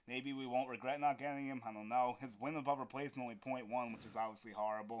 Maybe we won't regret not getting him. I don't know. His win above replacement only 0.1, which is obviously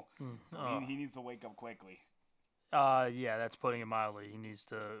horrible. So he needs to wake up quickly. Yeah, that's putting it mildly. He needs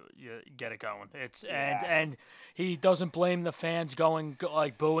to get it going. And he doesn't blame the fans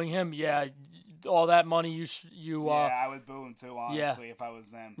booing him. Yeah, all that money I would boo him too, honestly, if I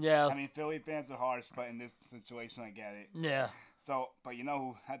was them. Yeah. I mean, Philly fans are harsh, but in this situation, I get it. Yeah. So, but you know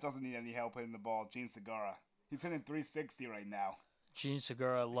who that doesn't need any help hitting the ball? Gene Segura. He's hitting 360 right now. Gene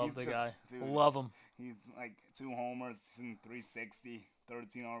Segura, I love the guy. Dude, love him. He's like 2 homers, hitting 360,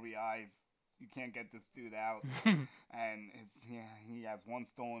 13 RBIs. You can't get this dude out. And he has 1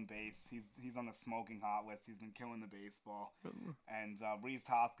 stolen base. He's on the smoking hot list. He's been killing the baseball. And Rhys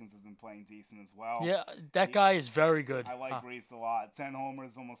Hoskins has been playing decent as well. Yeah, that guy is very good. I like Rhys a lot. 10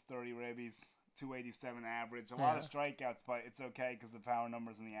 homers, almost 30 ribbies, 287 average. A lot of strikeouts, but it's okay because the power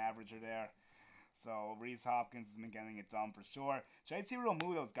numbers and the average are there. So Rhys Hopkins has been getting it done for sure. JT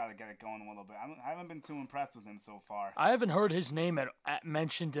Realmuto's got to get it going a little bit. I haven't been too impressed with him so far. I haven't heard his name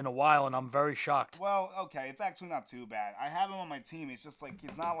mentioned in a while, and I'm very shocked. Well, okay, it's actually not too bad. I have him on my team. It's just like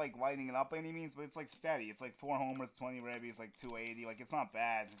he's not like lighting it up by any means, but it's like steady. It's like 4 homers, 20 ribbies, like 280. Like it's not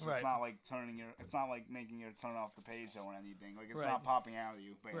bad. It's just not like it's not like making your turn off the page or anything. Like it's not popping out at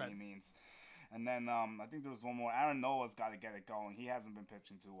you by any means. And then I think there was one more. Aaron Nola's got to get it going. He hasn't been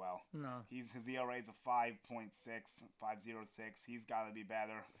pitching too well. No. His ERA is a 5.6, 5.06. He's got to be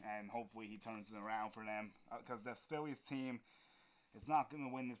better, and hopefully he turns it around for them. Because the Phillies team is not going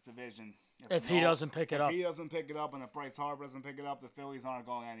to win this division. If he doesn't pick it up. If he doesn't pick it up and if Bryce Harper doesn't pick it up, the Phillies aren't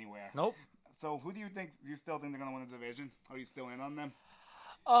going anywhere. Nope. So who do you think? Do you still think they're going to win the division? Are you still in on them?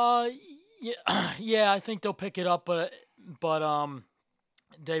 Yeah, I think they'll pick it up, but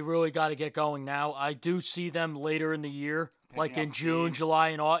they really got to get going now. I do see them later in the year, like in June, July,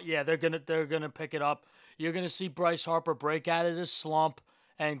 and August. Yeah, they're gonna pick it up. You're gonna see Bryce Harper break out of this slump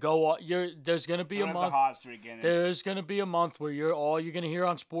and go. There's gonna be a month. A hot streak in it. There's gonna be a month where all you're gonna hear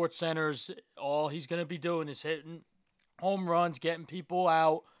on Sports Centers. All he's gonna be doing is hitting home runs, getting people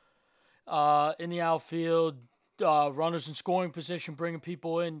out in the outfield, runners in scoring position, bringing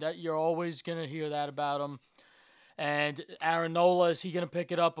people in. That you're always gonna hear that about him. And Aaron Nola, is he going to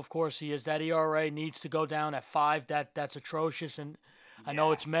pick it up? Of course he is. That ERA needs to go down at 5. That's atrocious. And I know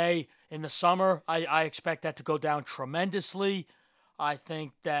Yeah. it's May. In the summer, I expect that to go down tremendously. I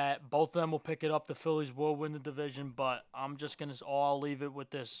think that both of them will pick it up. The Phillies will win the division, but I'm just going to, all I'll leave it with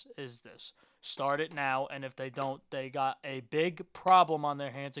this is this. Start it now, and if they don't, they got a big problem on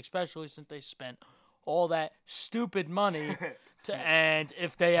their hands, especially since they spent all that stupid money and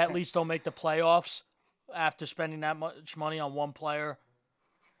if they at least don't make the playoffs, after spending that much money on one player,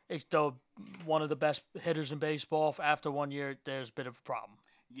 it's the one of the best hitters in baseball. After 1 year, there's a bit of a problem.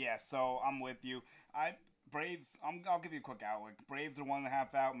 Yeah, so I'm with you. Braves. I'll give you a quick outlook. Braves are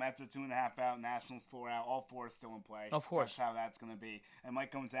 1.5 out. Mets are 2.5 out. Nationals 4 out. All four are still in play. Of course. That's how that's gonna be. It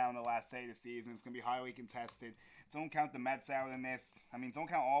might come down the last day of the season. It's gonna be highly contested. Don't count the Mets out in this. I mean, don't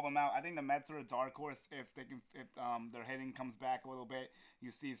count all of them out. I think the Mets are a dark horse if they can. If their hitting comes back a little bit.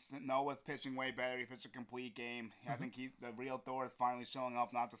 You see Noah's pitching way better. He pitched a complete game. I think he's the real Thor is finally showing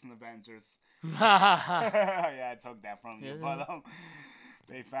up, not just in Avengers. Yeah, I took that from you, but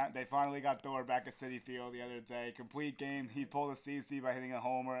They finally got Thor back at Citi Field the other day. Complete game. He pulled a CC by hitting a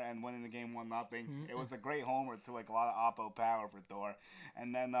homer and winning the game 1-0. It was a great homer too, like a lot of oppo power for Thor.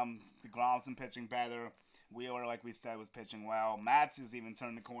 And then DeGrom's been pitching better. Wheeler, like we said, was pitching well. Matz has even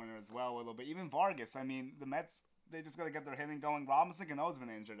turned the corner as well a little bit. Even Vargas. I mean, the Mets, they just got to get their hitting going. Robinson Cano's been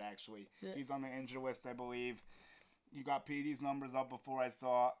injured actually. Yeah. He's on the injured list, I believe. You got PD's numbers up before I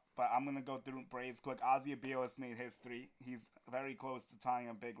saw, but I'm going to go through Braves quick. Ozzie Abiles made history. He's very close to tying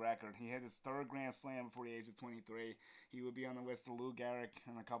a big record. He hit his third Grand Slam before the age of 23. He would be on the list of Lou Gehrig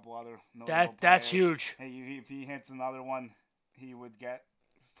and a couple other notable players. That's huge. Hey, if he hits another one, he would get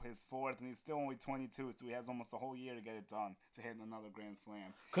his fourth, and he's still only 22, so he has almost a whole year to get it done to hit another Grand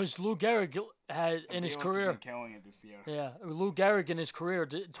Slam. Because Lou Gehrig had in his career, has been killing it this year. Yeah, Lou Gehrig in his career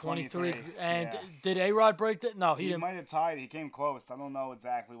did 23, and yeah. Did A-Rod break that? No, he didn't. Might have tied. He came close. I don't know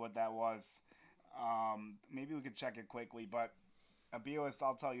exactly what that was. Maybe we could check it quickly, but Abiles,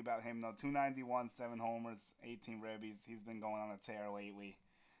 I'll tell you about him though. 291, 7 homers, 18 ribbies. He's been going on a tear lately.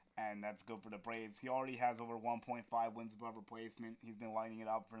 And that's good for the Braves. He already has over 1.5 wins above replacement. He's been lighting it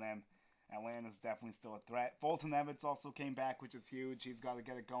up for them. Atlanta's definitely still a threat. Fulton Evans also came back, which is huge. He's got to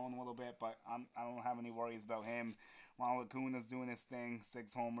get it going a little bit, but I don't have any worries about him. Ronald Acuna's doing his thing.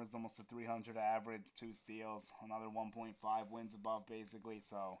 6 homers, almost a 300 average, 2 steals, another 1.5 wins above, basically.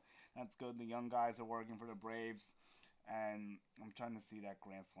 So that's good. The young guys are working for the Braves. And I'm trying to see that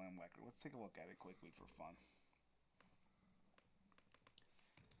Grand Slam record. Let's take a look at it quickly for fun.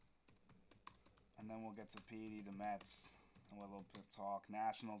 And then we'll get to PD, the Mets, a little bit of talk.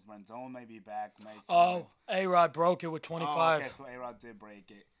 Nationals, Rendon may be back. A-Rod broke it with 25. Oh, okay, so A-Rod did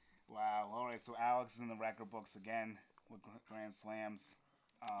break it. Wow. All right, so Alex is in the record books again with Grand Slams.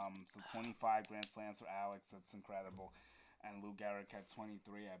 So 25 Grand Slams for Alex. That's incredible. And Lou Gehrig had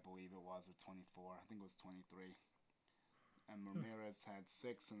 23, I believe it was, or 24. I think it was 23. And Ramirez had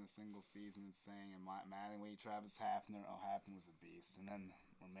 6 in a single season, it's saying. And Mattingly, Travis Hafner. Oh, Hafner was a beast. And then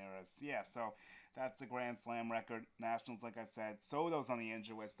Ramirez. Yeah, so that's a Grand Slam record. Nationals, like I said. Soto's on the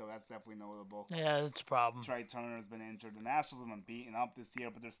injured list, though. That's definitely notable. Yeah, that's a problem. Trey Turner's been injured. The Nationals have been beaten up this year,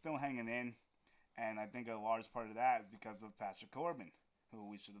 but they're still hanging in. And I think a large part of that is because of Patrick Corbin, who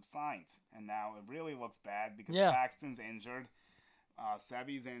we should have signed. And now it really looks bad because Paxton's injured.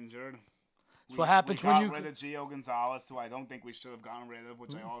 Sevy's injured. That's what happens when you got rid of Gio Gonzalez, who I don't think we should have gotten rid of,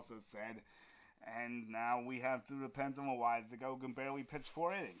 which I also said. And now we have to depend on Loizaga, who can barely pitch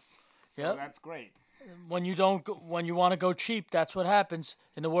 4 innings. So that's great. When you want to go cheap, that's what happens.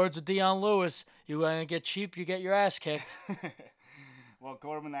 In the words of Dion Lewis, you want to get cheap, you get your ass kicked. Well,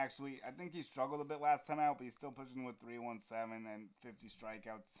 Corbin actually, I think he struggled a bit last time out, but he's still pitching with 317 and 50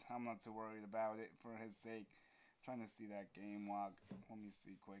 strikeouts. I'm not too worried about it for his sake. I'm trying to see that game log. Let me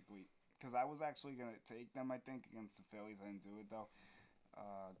see quickly. Because I was actually going to take them, I think, against the Phillies. I didn't do it, though.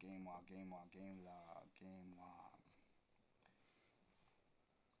 Game log.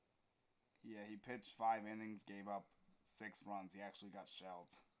 Yeah, he pitched 5 innings, gave up 6 runs. He actually got shelled.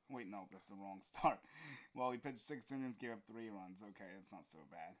 Wait, no, that's the wrong start. Well, he pitched 6 innings, gave up 3 runs. Okay, that's not so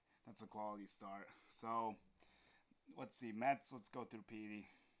bad. That's a quality start. So, let's see. Mets, let's go through Petey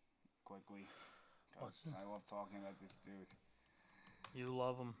quickly. I love talking about this dude. You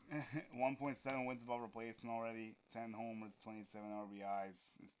love him. 1.7 wins above replacement already. 10 homers, 27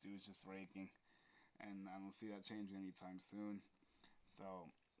 RBIs. This dude's just raking. And I don't see that changing anytime soon. So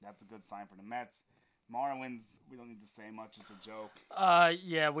that's a good sign for the Mets. Marlins, we don't need to say much. It's a joke.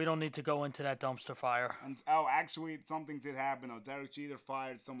 Yeah, we don't need to go into that dumpster fire. And actually, something did happen. Derek Jeter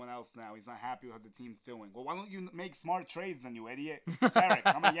fired someone else now. He's not happy with what the team's doing. Well, why don't you make smart trades then, you idiot? Derek,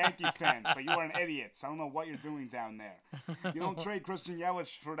 I'm a Yankees fan, but you are an idiot. So I don't know what you're doing down there. You don't trade Christian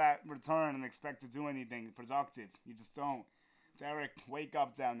Yelich for that return and expect to do anything productive. You just don't. Derek, wake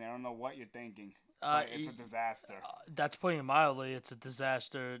up down there. I don't know what you're thinking. It's a disaster. That's putting it mildly. It's a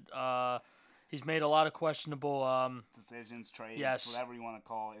disaster. He's made a lot of questionable decisions, trades, yes. whatever you want to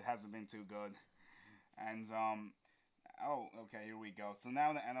call it. It hasn't been too good. And okay, here we go. So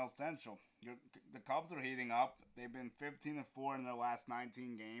now the NL Central. The Cubs are heating up. They've been 15-4 in their last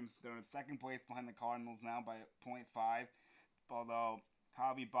 19 games. They're in second place behind the Cardinals now by 0.5. Although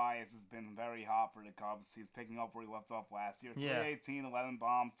Javi Baez has been very hot for the Cubs. He's picking up where he left off last year. 318, 11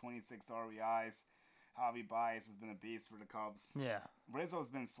 bombs, 26 RBIs. Javi Baez has been a beast for the Cubs. Yeah. Rizzo's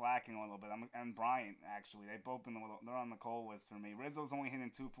been slacking a little bit, and Bryant, actually. They've both been they're on the cold list for me. Rizzo's only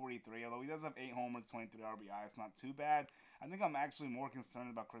hitting 243, although he does have 8 homers, 23 RBI. It's not too bad. I think I'm actually more concerned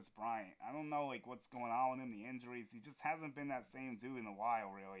about Chris Bryant. I don't know what's going on with him, the injuries. He just hasn't been that same dude in a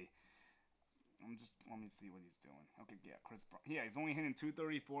while, really. Let me see what he's doing. Okay, yeah, Chris Bryant. Yeah, he's only hitting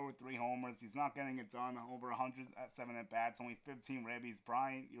 234 with 3 homers. He's not getting it done. Over 100 at 7 at bats. Only 15 ribbies.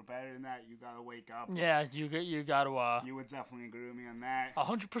 Bryant, you're better than that. You gotta wake up. Yeah, you gotta. You would definitely agree with me on that.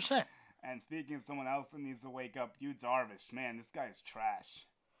 100%. And speaking of someone else that needs to wake up, Yu Darvish. Man, this guy is trash.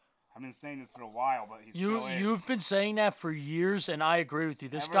 I've been saying this for a while, but he still is. You've been saying that for years, and I agree with you.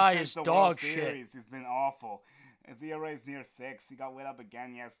 This Ever guy since is the dog World shit. Series, he's been awful. His ERA is near 6. He got lit up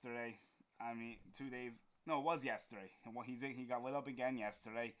again yesterday. I mean, 2 days. No, it was yesterday. He got lit up again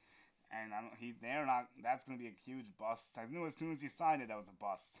yesterday, and that's going to be a huge bust. I knew as soon as he signed it, that was a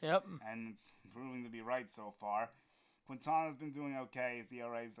bust. Yep. And it's proving to be right so far. Quintana's been doing okay. His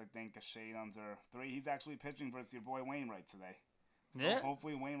ERA is, I think, a shade under 3. He's actually pitching versus your boy Wainwright today. So yeah.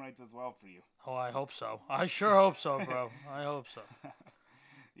 Hopefully Wainwright does well for you. Oh, I hope so. I sure hope so, bro. I hope so.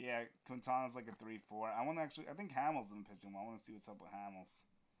 Yeah, Quintana's like a 3-4. I think Hamels been pitching well. I want to see what's up with Hamels.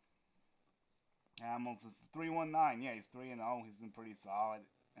 Hamels is 3-1-9. Yeah, he's 3-0. He's been pretty solid.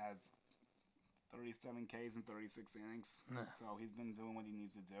 Has 37 Ks in 36 innings. So he's been doing what he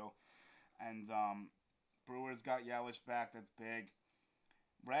needs to do. And Brewers got Yelich back. That's big.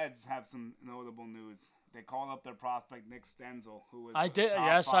 Reds have some notable news. They called up their prospect Nick Stenzel, who was I did. top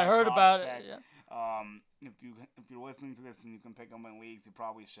Yes, 5 I heard prospect. about it. Yeah. If you're listening to this and you can pick him in leagues, you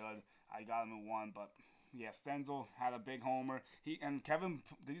probably should. I got him in one, but yeah, Stenzel had a big homer. Kevin,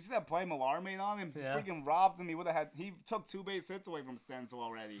 did you see that play Millar made on him? Yeah. He freaking robbed him. He took 2 base hits away from Stenzel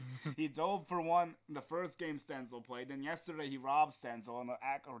already. He dove for one in the first game Stenzel played. Then yesterday he robbed Stenzel on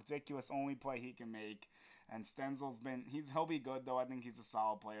a ridiculous only play he can make. And Stenzel's he'll be good though. I think he's a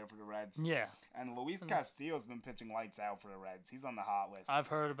solid player for the Reds. Yeah. And Luis Castillo's been pitching lights out for the Reds. He's on the hot list. I've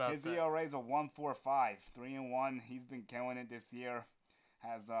heard about his that. His ERA is a 1.45, 3-1. He's been killing it this year.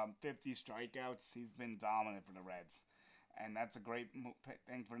 Has 50 strikeouts. He's been dominant for the Reds. And that's a great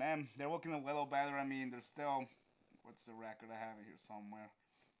thing for them. They're looking a little better. I mean, they're still... What's the record? I have it here somewhere.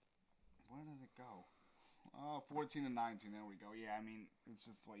 Where did it go? Oh, 14-19. There we go. Yeah, I mean, it's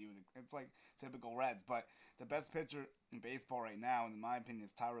just what you would... It's like typical Reds. But the best pitcher in baseball right now, in my opinion,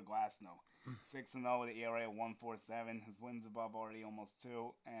 is Tyler Glasnow. 6-0 with an ERA of 1.47. His wins above already almost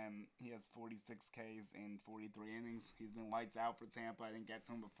 2. And he has 46 Ks in 43 innings. He's been lights out for Tampa. I didn't get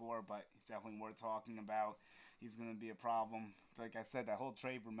to him before, but he's definitely worth talking about. He's going to be a problem. Like I said, that whole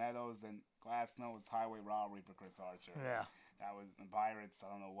trade for Meadows and Glasnow was highway robbery for Chris Archer. Yeah. That was the Pirates.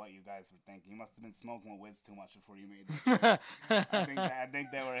 I don't know what you guys were thinking. You must have been smoking with Wiz too much before you made that. I think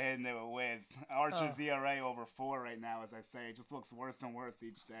they were hitting it with Wiz. Archer's ERA over 4 right now, as I say. It just looks worse and worse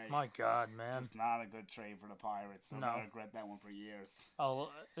each day. My God, man. Just not a good trade for the Pirates. They're going to regret that one for years.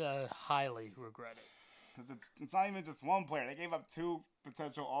 I'll highly regret it. Because it's not even just one player. They gave up 2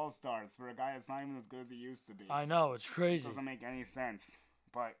 potential all-stars for a guy that's not even as good as he used to be. I know, it's crazy. It doesn't make any sense.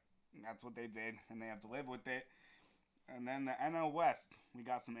 But that's what they did, and they have to live with it. And then the NL West, we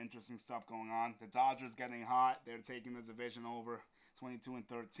got some interesting stuff going on. The Dodgers getting hot. They're taking the division over.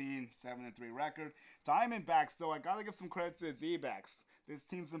 22-13, 7-3 record. Diamondbacks, though, I got to give some credit to the D-backs. This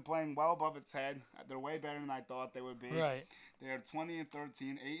team's been playing well above its head. They're way better than I thought they would be. Right. They're 20-13,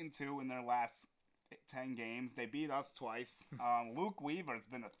 8-2 in their last 10 games. They beat us twice. Luke Weaver's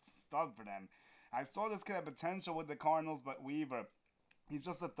been a stud for them. I saw this kid have potential with the Cardinals, but Weaver... He's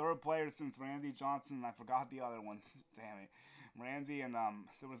just the 3rd player since Randy Johnson, and I forgot the other one. Damn it. Randy and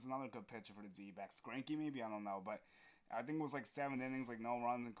there was another good pitcher for the D-backs. Greinke maybe? I don't know. But I think it was like 7 innings, like no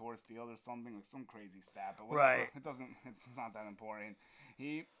runs in Coors Field or something. Like some crazy stat. But whatever. Right. It's not that important.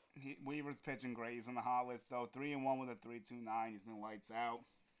 He Weaver's pitching great. He's on the hot list though. 3-1 with a 3.29. He's been lights out.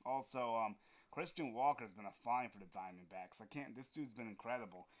 Also, Christian Walker's been a find for the Diamondbacks. This dude's been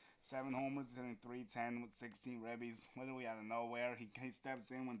incredible. 7 homers, hitting 310 with 16 ribbies, literally out of nowhere. He steps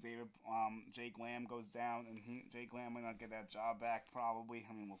in when Jake Lamb goes down, and Jake Lamb might not get that job back probably.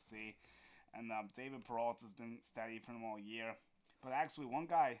 I mean, we'll see. And David Peralta's been steady for them all year. But actually, one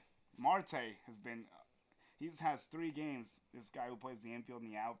guy, Marte, has 3 games. This guy who plays the infield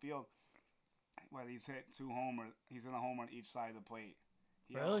and the outfield, where he's hit 2 homers. He's in a homer on each side of the plate.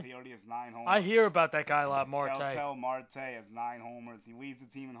 Really? He already has 9 homers. I hear about that guy a lot, Marte. Ketel Marte has 9 homers. He leads the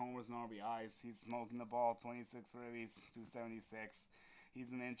team in homers and RBIs. He's smoking the ball, 26 ribbies, 276.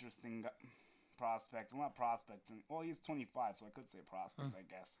 He's an interesting prospect. Well, not prospect. Well, he's 25, so I could say prospect, I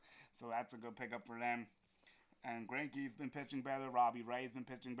guess. So that's a good pickup for them. And Greinke's been pitching better. Robbie Ray's been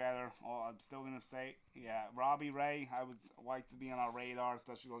pitching better. I'm still going to say, Robbie Ray, I would like to be on our radar,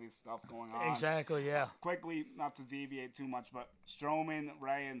 especially with all this stuff going on. Exactly, yeah. Quickly, not to deviate too much, but Stroman,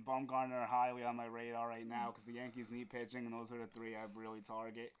 Ray, and Bumgarner are highly on my radar right now because the Yankees need pitching, and those are the 3 I'd really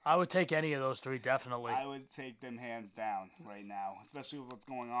target. I would take any of those 3, definitely. I would take them hands down right now, especially with what's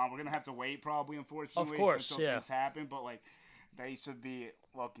going on. We're going to have to wait probably, unfortunately, of course, until things happen, but they should be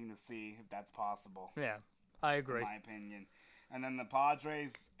looking to see if that's possible. Yeah. I agree. In my opinion. And then the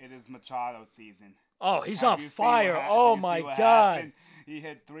Padres, it is Machado season. Oh, he's on fire. Oh, my God. Happened?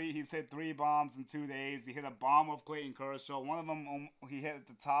 He's hit 3 bombs in 2 days. He hit a bomb of Clayton Kershaw. One of them he hit at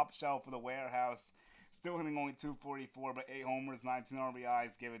the top shelf of the warehouse. Still hitting only 244, but 8 homers, 19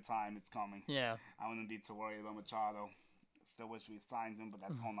 RBIs. Give it time. It's coming. Yeah. I wouldn't be too worried about Machado. Still wish we signed him, but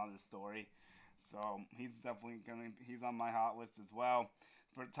that's a whole other story. So he's definitely he's on my hot list as well.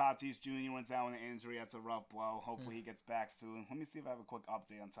 For Tatis Jr. went down with an injury. That's a rough blow. Hopefully he gets back soon. Let me see if I have a quick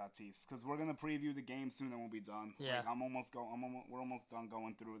update on Tatis, because we're gonna preview the game soon and we'll be done. Yeah. We're almost done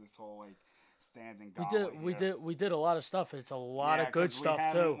going through this whole stands and gauntlet. We did a lot of stuff. It's a lot of good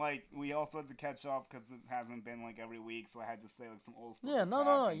stuff too. We also had to catch up because it hasn't been every week, so I had to say some old stuff. Yeah,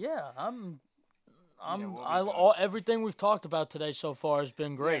 no. Yeah, everything we've talked about today so far has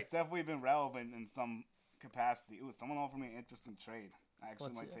been great. Yeah, it's definitely been relevant in some capacity. Ooh, someone offered me an interesting trade. I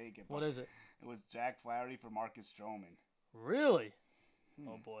actually might take it. What is it? It was Jack Flaherty for Marcus Stroman. Really?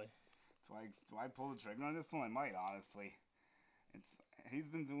 Oh boy. Do I pull the trigger on this one? I might, honestly. He's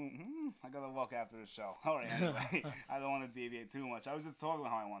been doing. I gotta look after the show. All right. Anyway, I don't want to deviate too much. I was just talking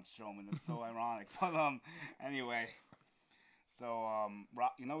about how I want Stroman. It's so ironic. But anyway. So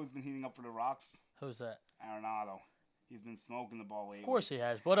who's been heating up for the Rocks? Who's that? Arenado. He's been smoking the ball lately. Of course he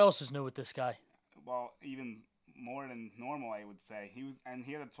has. What else is new with this guy? Well, even more than normal, I would say. He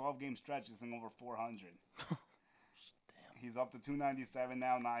had a 12-game stretch. He's over 400. Damn. He's up to 297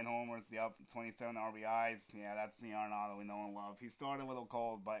 now, 9 homers, 27 RBIs. Yeah, that's the Arenado we know and love. He started a little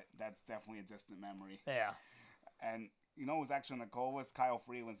cold, but that's definitely a distant memory. Yeah. And it was actually on the cold list. Kyle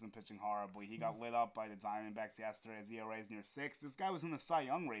Freeland's been pitching horribly. He got lit up by the Diamondbacks yesterday. His ERA is near 6. This guy was in the Cy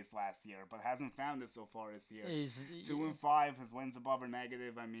Young race last year, but hasn't found it so far this year. 2-5. His wins above or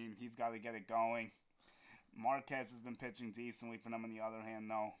negative. I mean, he's got to get it going. Marquez has been pitching decently for them on the other hand,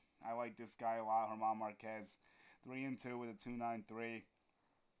 though. I like this guy a lot, German Marquez. 3-2 with a 2.93.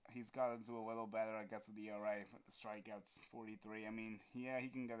 He's got to do a little better, I guess, with the ERA. But the strikeouts, 43. I mean, he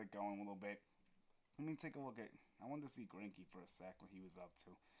can get it going a little bit. Let me take a look at. I wanted to see Greinke for a sec, what he was up to,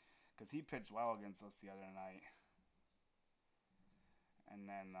 because he pitched well against us the other night. And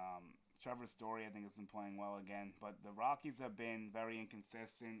then Trevor Story, I think, has been playing well again. But the Rockies have been very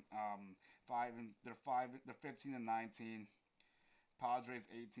inconsistent. They're 15-19. Padres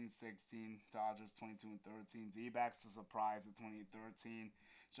 18-16. Dodgers 22-13. D-backs a surprise at 20-13.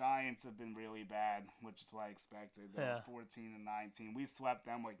 Giants have been really bad, which is what I expected. They're 14-19. We swept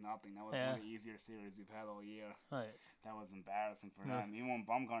them like nothing. That was one of the easier series we've had all year. Right. That was embarrassing for them. Even when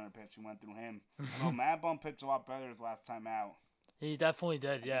Bumgarner pitched, we went through him. Although Mad Bum pitched a lot better his last time out. He definitely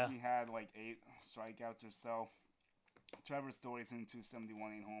did, I think he had 8 strikeouts or so. Trevor Story's hitting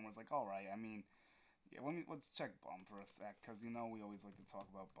 271, 8 homers. All right, I mean, let's check Bum for a sec, because we always like to talk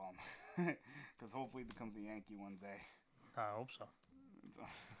about Bum. Because hopefully he becomes a Yankee one day. I hope so.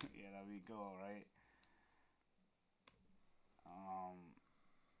 Yeah, that'd be cool, right?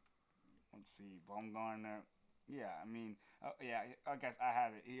 Let's see, Bumgarner. Yeah, I mean, I guess I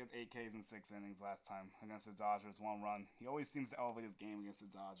had it. He had 8 Ks in 6 innings last time against the Dodgers, 1 run. He always seems to elevate his game against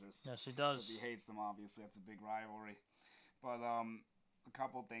the Dodgers. Yes, he does. He hates them, obviously. That's a big rivalry. But a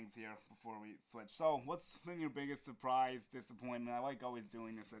couple things here before we switch. So, what's been your biggest surprise, disappointment? I like always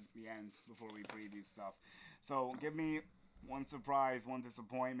doing this at the end before we preview stuff. So, give me one surprise, one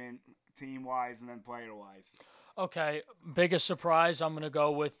disappointment, team-wise, and then player-wise. Okay, biggest surprise. I'm gonna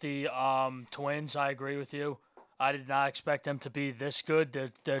go with the Twins. I agree with you. I did not expect them to be this good.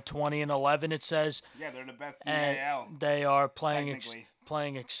 They're 20-11. It says, Yeah, they're the best in the and AL. they are Technically.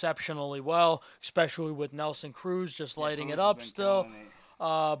 playing exceptionally well, especially with Nelson Cruz just lighting Cruz it has up been still. killing it.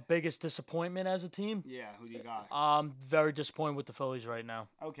 Biggest disappointment as a team. Yeah, who do you got? I'm very disappointed with the Phillies right now.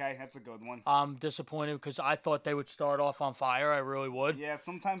 Okay, that's a good one. I'm disappointed because I thought they would start off on fire. I really would. Yeah,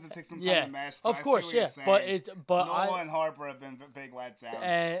 sometimes it takes some time Yeah, to mesh. But of I see course, what you're yeah. saying. But Nola and Harper have been big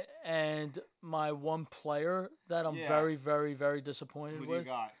letdowns. and my one player that I'm Yeah. very, very, very disappointed Who do you with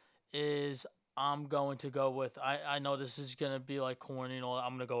got? is I'm going to go with I know this is gonna be like corny and all.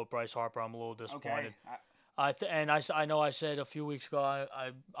 I'm gonna go with Bryce Harper. I'm a little disappointed. Okay. I know I said a few weeks ago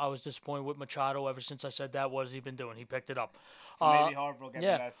I was disappointed with Machado. Ever since I said that, what has he been doing? He picked it up. So maybe Harper will get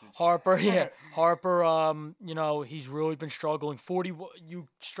Yeah, the message. Harper. Yeah, Harper. He's really been struggling. You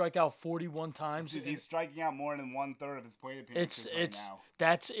strike out 41 times. Dude, he's striking out more than 1/3 of his plate appearances It's now.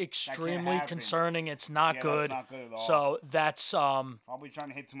 that's extremely happen. concerning. It's not Yeah, good. that's not good at all. So that's Probably trying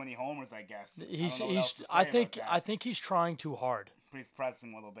to hit too many homers, I guess. I think he's trying too hard. He's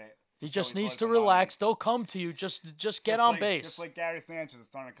pressing a little bit. He So just he's needs worth to the money. relax. They'll come to you. Just get on base. Just like Gary Sanchez is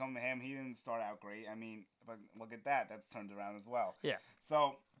starting to come to him. He didn't start out great. I mean, but look at that. That's turned around as well. Yeah.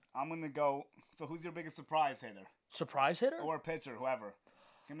 So I'm gonna go. So who's your biggest surprise hitter Surprise hitter? or pitcher, whoever?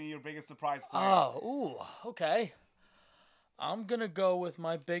 Give me your biggest surprise player. Oh, ooh, okay. I'm gonna go with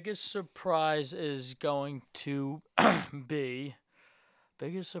my biggest surprise is going to be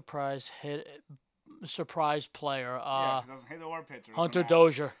biggest surprise player. Yeah, doesn't hit or pitcher. Hunter Doesn't matter.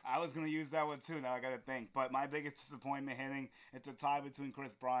 Dozier. I was gonna use that one too. Now I gotta think. But my biggest disappointment hitting, it's a tie between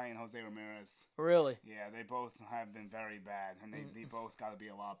Chris Bryant and Jose Ramirez. Really? Yeah, they both have been very bad, and they both got to be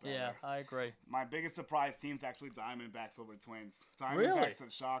a lot better. Yeah, I agree. My biggest surprise team's actually Diamondbacks over Twins. Diamondbacks Really?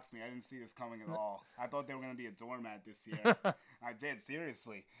 have shocked me. I didn't see this coming at all. I thought they were going to be a doormat this year. I did,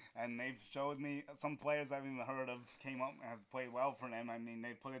 seriously. And they've showed me some players I've even heard of came up and have played well for them. I mean,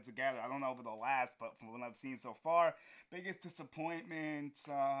 they put it together. I don't know if it'll last, but from what I've seen so far, biggest disappointment,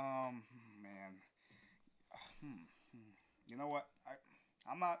 man. You know what?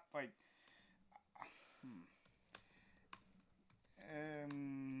 I'm not like.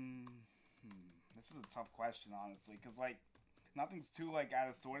 This is a tough question, honestly, because like nothing's too like out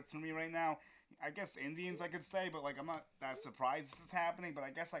of sorts for me right now. I guess Indians I could say, but like I'm not that surprised this is happening. But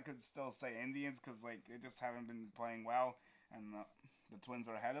I guess I could still say Indians because like they just haven't been playing well, and the Twins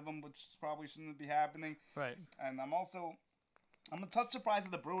are ahead of them, which probably shouldn't be happening. Right. And I'm a touch surprised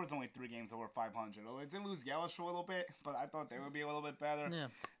that the Brewers only 3 games over 500. They did lose Yelich for a little bit, but I thought they would be a little bit better. Yeah.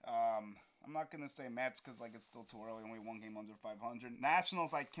 I'm not going to say Mets because like it's still too early, only 1 game under 500.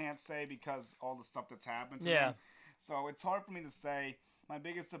 Nationals I can't say because all the stuff that's happened to them. So it's hard for me to say. My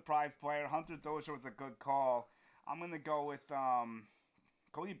biggest surprise player, Hunter Dozier, was a good call. I'm going to go with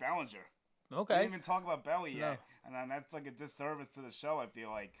Cody Bellinger. Okay. We didn't even talk about Belly No. yet. And then that's like a disservice to the show, I feel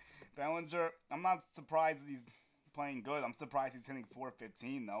like. Bellinger, I'm not surprised that he's playing good. I'm surprised he's hitting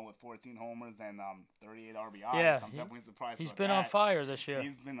 .415 though, with 14 homers and 38 RBIs. Yeah, I'm definitely surprised. He's about been that. on fire this year.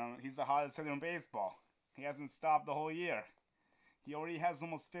 He's the hottest hitter in baseball. He hasn't stopped the whole year. He already has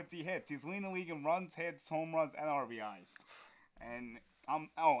almost 50 hits. He's leading the league in runs, hits, home runs, and RBIs. And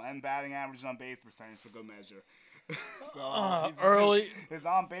and batting average and on base percentage for good measure. So early. His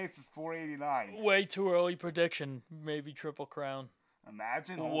on base is .489. Way too early prediction. Maybe triple crown.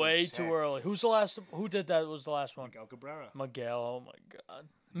 Imagine. Way too early. Who did that? Was the last one? Miguel Cabrera. Miguel. Oh my God.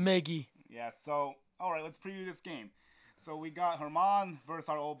 Miggy. Yeah. So all right, let's preview this game. So we got Herman versus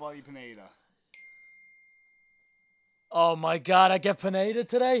our old buddy Pineda. Oh my God! I get Pineda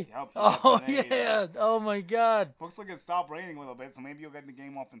today. Yep, Oh Pineda. yeah! Oh my God! Looks like it stopped raining a little bit, so maybe you'll get the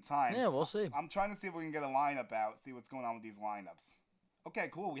game off in time. Yeah, we'll see. I'm trying to see if we can get a lineup out, see what's going on with these lineups. Okay,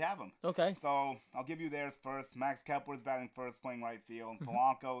 cool, we have them. Okay. So I'll give you theirs first. Max Kepler's batting first, playing right field. Mm-hmm.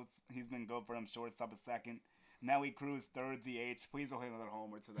 Polanco, he's been good for him. Shortstop a second. Nelly Cruz, third DH. Please don't hit another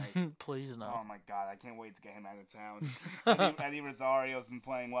homer today. Please no. Oh my God, I can't wait to get him out of town. Eddie Rosario's been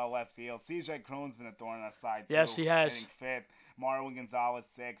playing well left field. CJ Cron's been a thorn in our side too. Yes, he has. Hitting fifth. Marwin Gonzalez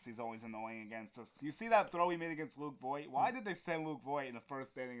 6. He's always annoying against us. You see that throw he made against Luke Voigt? Why did they send Luke Voigt in the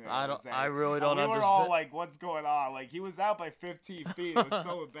first inning? I really don't We were understand. all like, "What's going on?" Like he was out by 15 feet. It was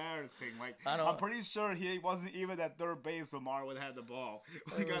so embarrassing. Like I'm pretty sure he wasn't even at third base when Marwin had the ball.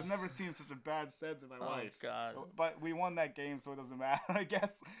 Like I've never seen such a bad set in my life. Oh God. But we won that game, so it doesn't matter, I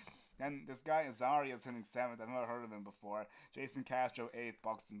guess. And this guy Azaria's hitting 7th. I've never heard of him before. Jason Castro 8th.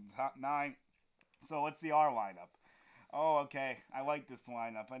 Buxton 9. So what's the R lineup? Oh, okay. I like this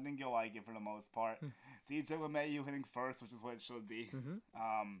lineup. I think you'll like it for the most part. DJ LeMahieu hitting first, which is what it should be.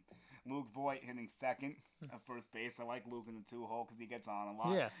 Um, Luke Voigt hitting second at first base. I like Luke in the 2-hole because he gets on a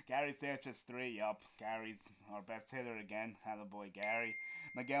lot. Yeah. Gary Sanchez 3. Yup. Gary's our best hitter again. Attaboy Gary.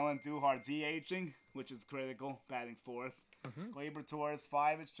 Miguel Andujar DHing, which is critical, batting fourth. Gleyber Torres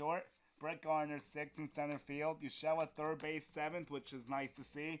 5 at short. Brett Gardner 6 in center field. Urshela at third base 7th, which is nice to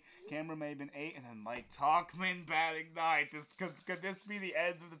see. Cameron Maben 8, and then Mike Tauchman batting 9th. Could this be the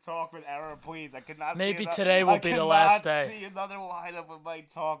end of the Tauchman era, please? I could not. Maybe see today will be the last day. I cannot see another lineup with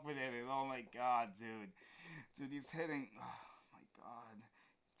Mike Tauchman in it. Oh my god, dude. Dude, he's hitting. Oh my god.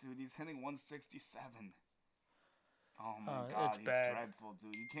 Dude, he's hitting 167. Oh my god, it's he's bad. dreadful,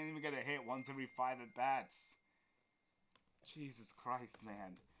 dude. You can't even get a hit once every 5 at bats. Jesus Christ,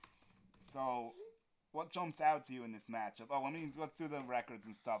 man. So, what jumps out to you in this matchup? Oh, let's do the records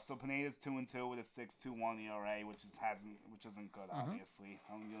and stuff. So Pineda's 2-2 with a 6.21 ERA, which isn't good, obviously.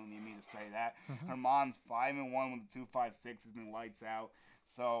 You don't need me to say that. Herman 5-1 with a 2.56 has been lights out.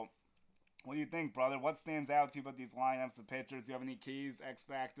 So, what do you think, brother? What stands out to you about these lineups, the pitchers? Do you have any keys, X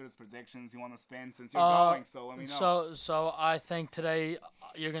factors, predictions you want to spin since you're going? So let me know. So I think today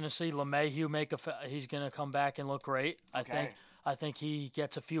you're going to see LeMahieu he's going to come back and look great. I think he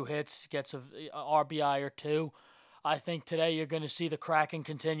gets a few hits, gets a RBI or two. I think today you're going to see the Kraken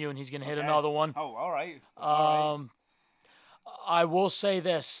continue, and he's going to hit another one. Oh, all right. I will say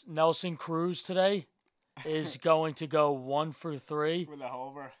this: Nelson Cruz today is going to go 1 for 3. With a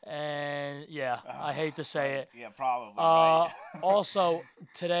homer. And yeah, I hate to say it. Yeah, probably. Right. Also,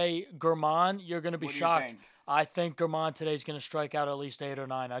 today, Germán, you're going to be What do shocked. you think? I think Germán today is going to strike out at least 8 or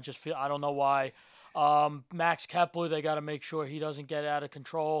 9. I don't know why. Max Kepler, they got to make sure he doesn't get out of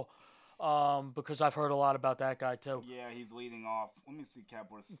control because I've heard a lot about that guy too. Yeah, he's leading off. Let me see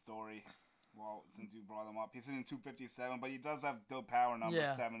Kepler's story. Well, since you brought him up, he's hitting 257, but he does have the power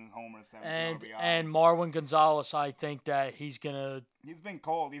number 7 homers, 7 RBIs. And Marwin Gonzalez, I think that he's gonna. He's been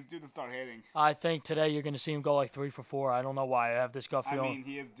cold. He's due to start hitting. I think today you're gonna see him go like 3 for 4. I don't know why. I have this gut feeling. I mean,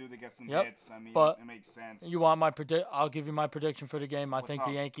 he is due to get some hits. I mean, but it makes sense. You want my I'll give you my prediction for the game. I think up?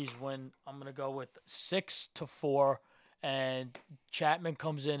 the Yankees win. I'm gonna go with 6-4. And Chapman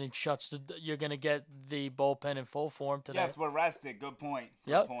comes in and shuts you're going to get the bullpen in full form today. Yes, we're rested. Good point.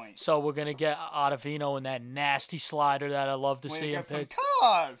 Yep. Good point. So we're going to get Ottavino in that nasty slider that I love to see him pitch.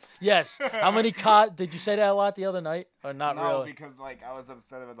 Cause. Yes. How many did you say that a lot the other night? Or not really? No, because I was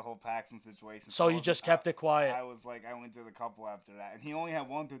upset about the whole Paxton situation. So you just kept it quiet. I only did a couple after that. And he only had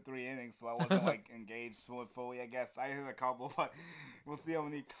 1 through 3 innings, so I wasn't engaged fully, I guess. I hit a couple, but we'll see how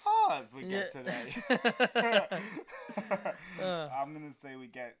many calls we get today. I'm going to say we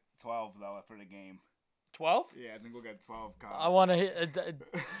get 12, though, for the game. 12? Yeah, I think we'll get 12 calls. I want to hear...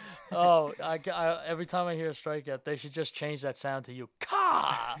 every time I hear a strikeout, they should just change that sound to you.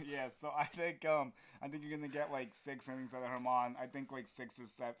 Ka! Yeah, so I think you're going to get 6 innings out of Herman. I think 6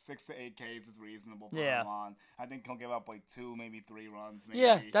 to 8 Ks is reasonable for Herman. I think he'll give up 2, maybe 3 runs. Maybe.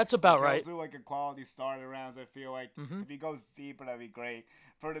 Yeah, that's about right. He'll do a quality start rounds, I feel like. If he goes deeper, that'd be great.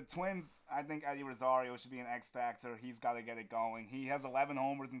 For the Twins, I think Eddie Rosario should be an X factor. He's got to get it going. He has 11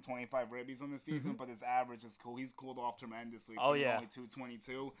 homers and 25 ribbies on the season, but his average is cool. He's cooled off tremendously. So he's only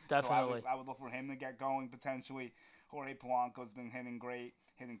 222. Definitely. So I would look for him to get going potentially. Jorge Polanco's been hitting great,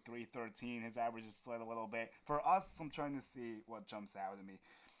 hitting 313. His average has slid a little bit. For us, I'm trying to see what jumps out at me.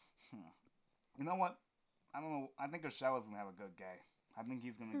 You know what? I don't know. I think Urshela's gonna have a good day. I think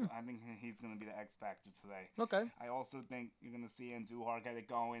he's gonna. I think he's gonna be the X factor today. Okay. I also think you're gonna see Andujar get it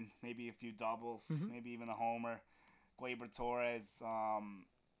going. Maybe a few doubles. Maybe even a homer. Gleyber Torres.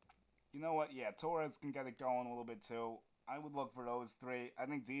 You know what? Yeah, Torres can get it going a little bit too. I would look for those 3. I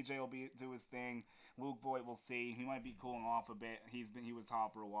think DJ will do his thing. Luke Voigt, we'll see. He might be cooling off a bit. He was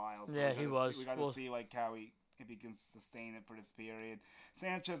hot for a while. So yeah, he was. We got to see how if he can sustain it for this period.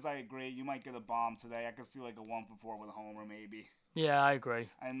 Sanchez, I agree. You might get a bomb today. I could see a 1 for 4 with a homer maybe. Yeah, I agree.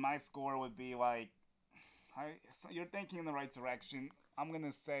 And my score would be you're thinking in the right direction. I'm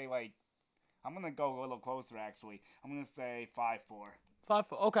gonna say I'm gonna go a little closer actually. I'm gonna say 5-4.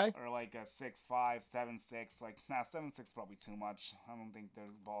 5-4. Okay. Or a 6-5, 7-6. 7-6 probably too much. I don't think the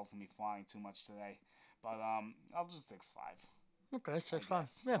ball's gonna be flying too much today. But I'll just 6-5. Okay,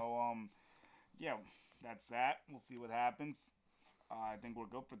 6-5. Yeah. So yeah, that's that. We'll see what happens. I think we're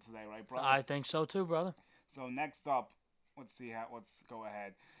good for today, right, brother? I think so too, brother. So next up, let's go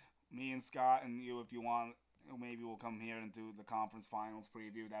ahead. Me and Scott and you, if you want, maybe we'll come here and do the conference finals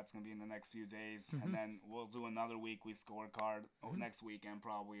preview. That's going to be in the next few days. And then we'll do another weekly scorecard next weekend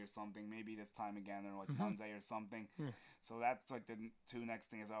probably or something. Maybe this time again or like Monday or something. So that's like the two next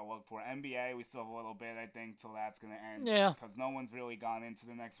things I'll look for. NBA, we still have a little bit, I think, till that's going to end. Yeah. Because no one's really gone into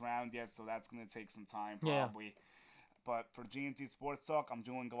the next round yet, so that's going to take some time probably. Yeah. But for GNT Sports Talk, I'm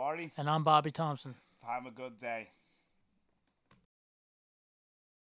Julian Gallardi. And I'm Bobby Thompson. Have a good day.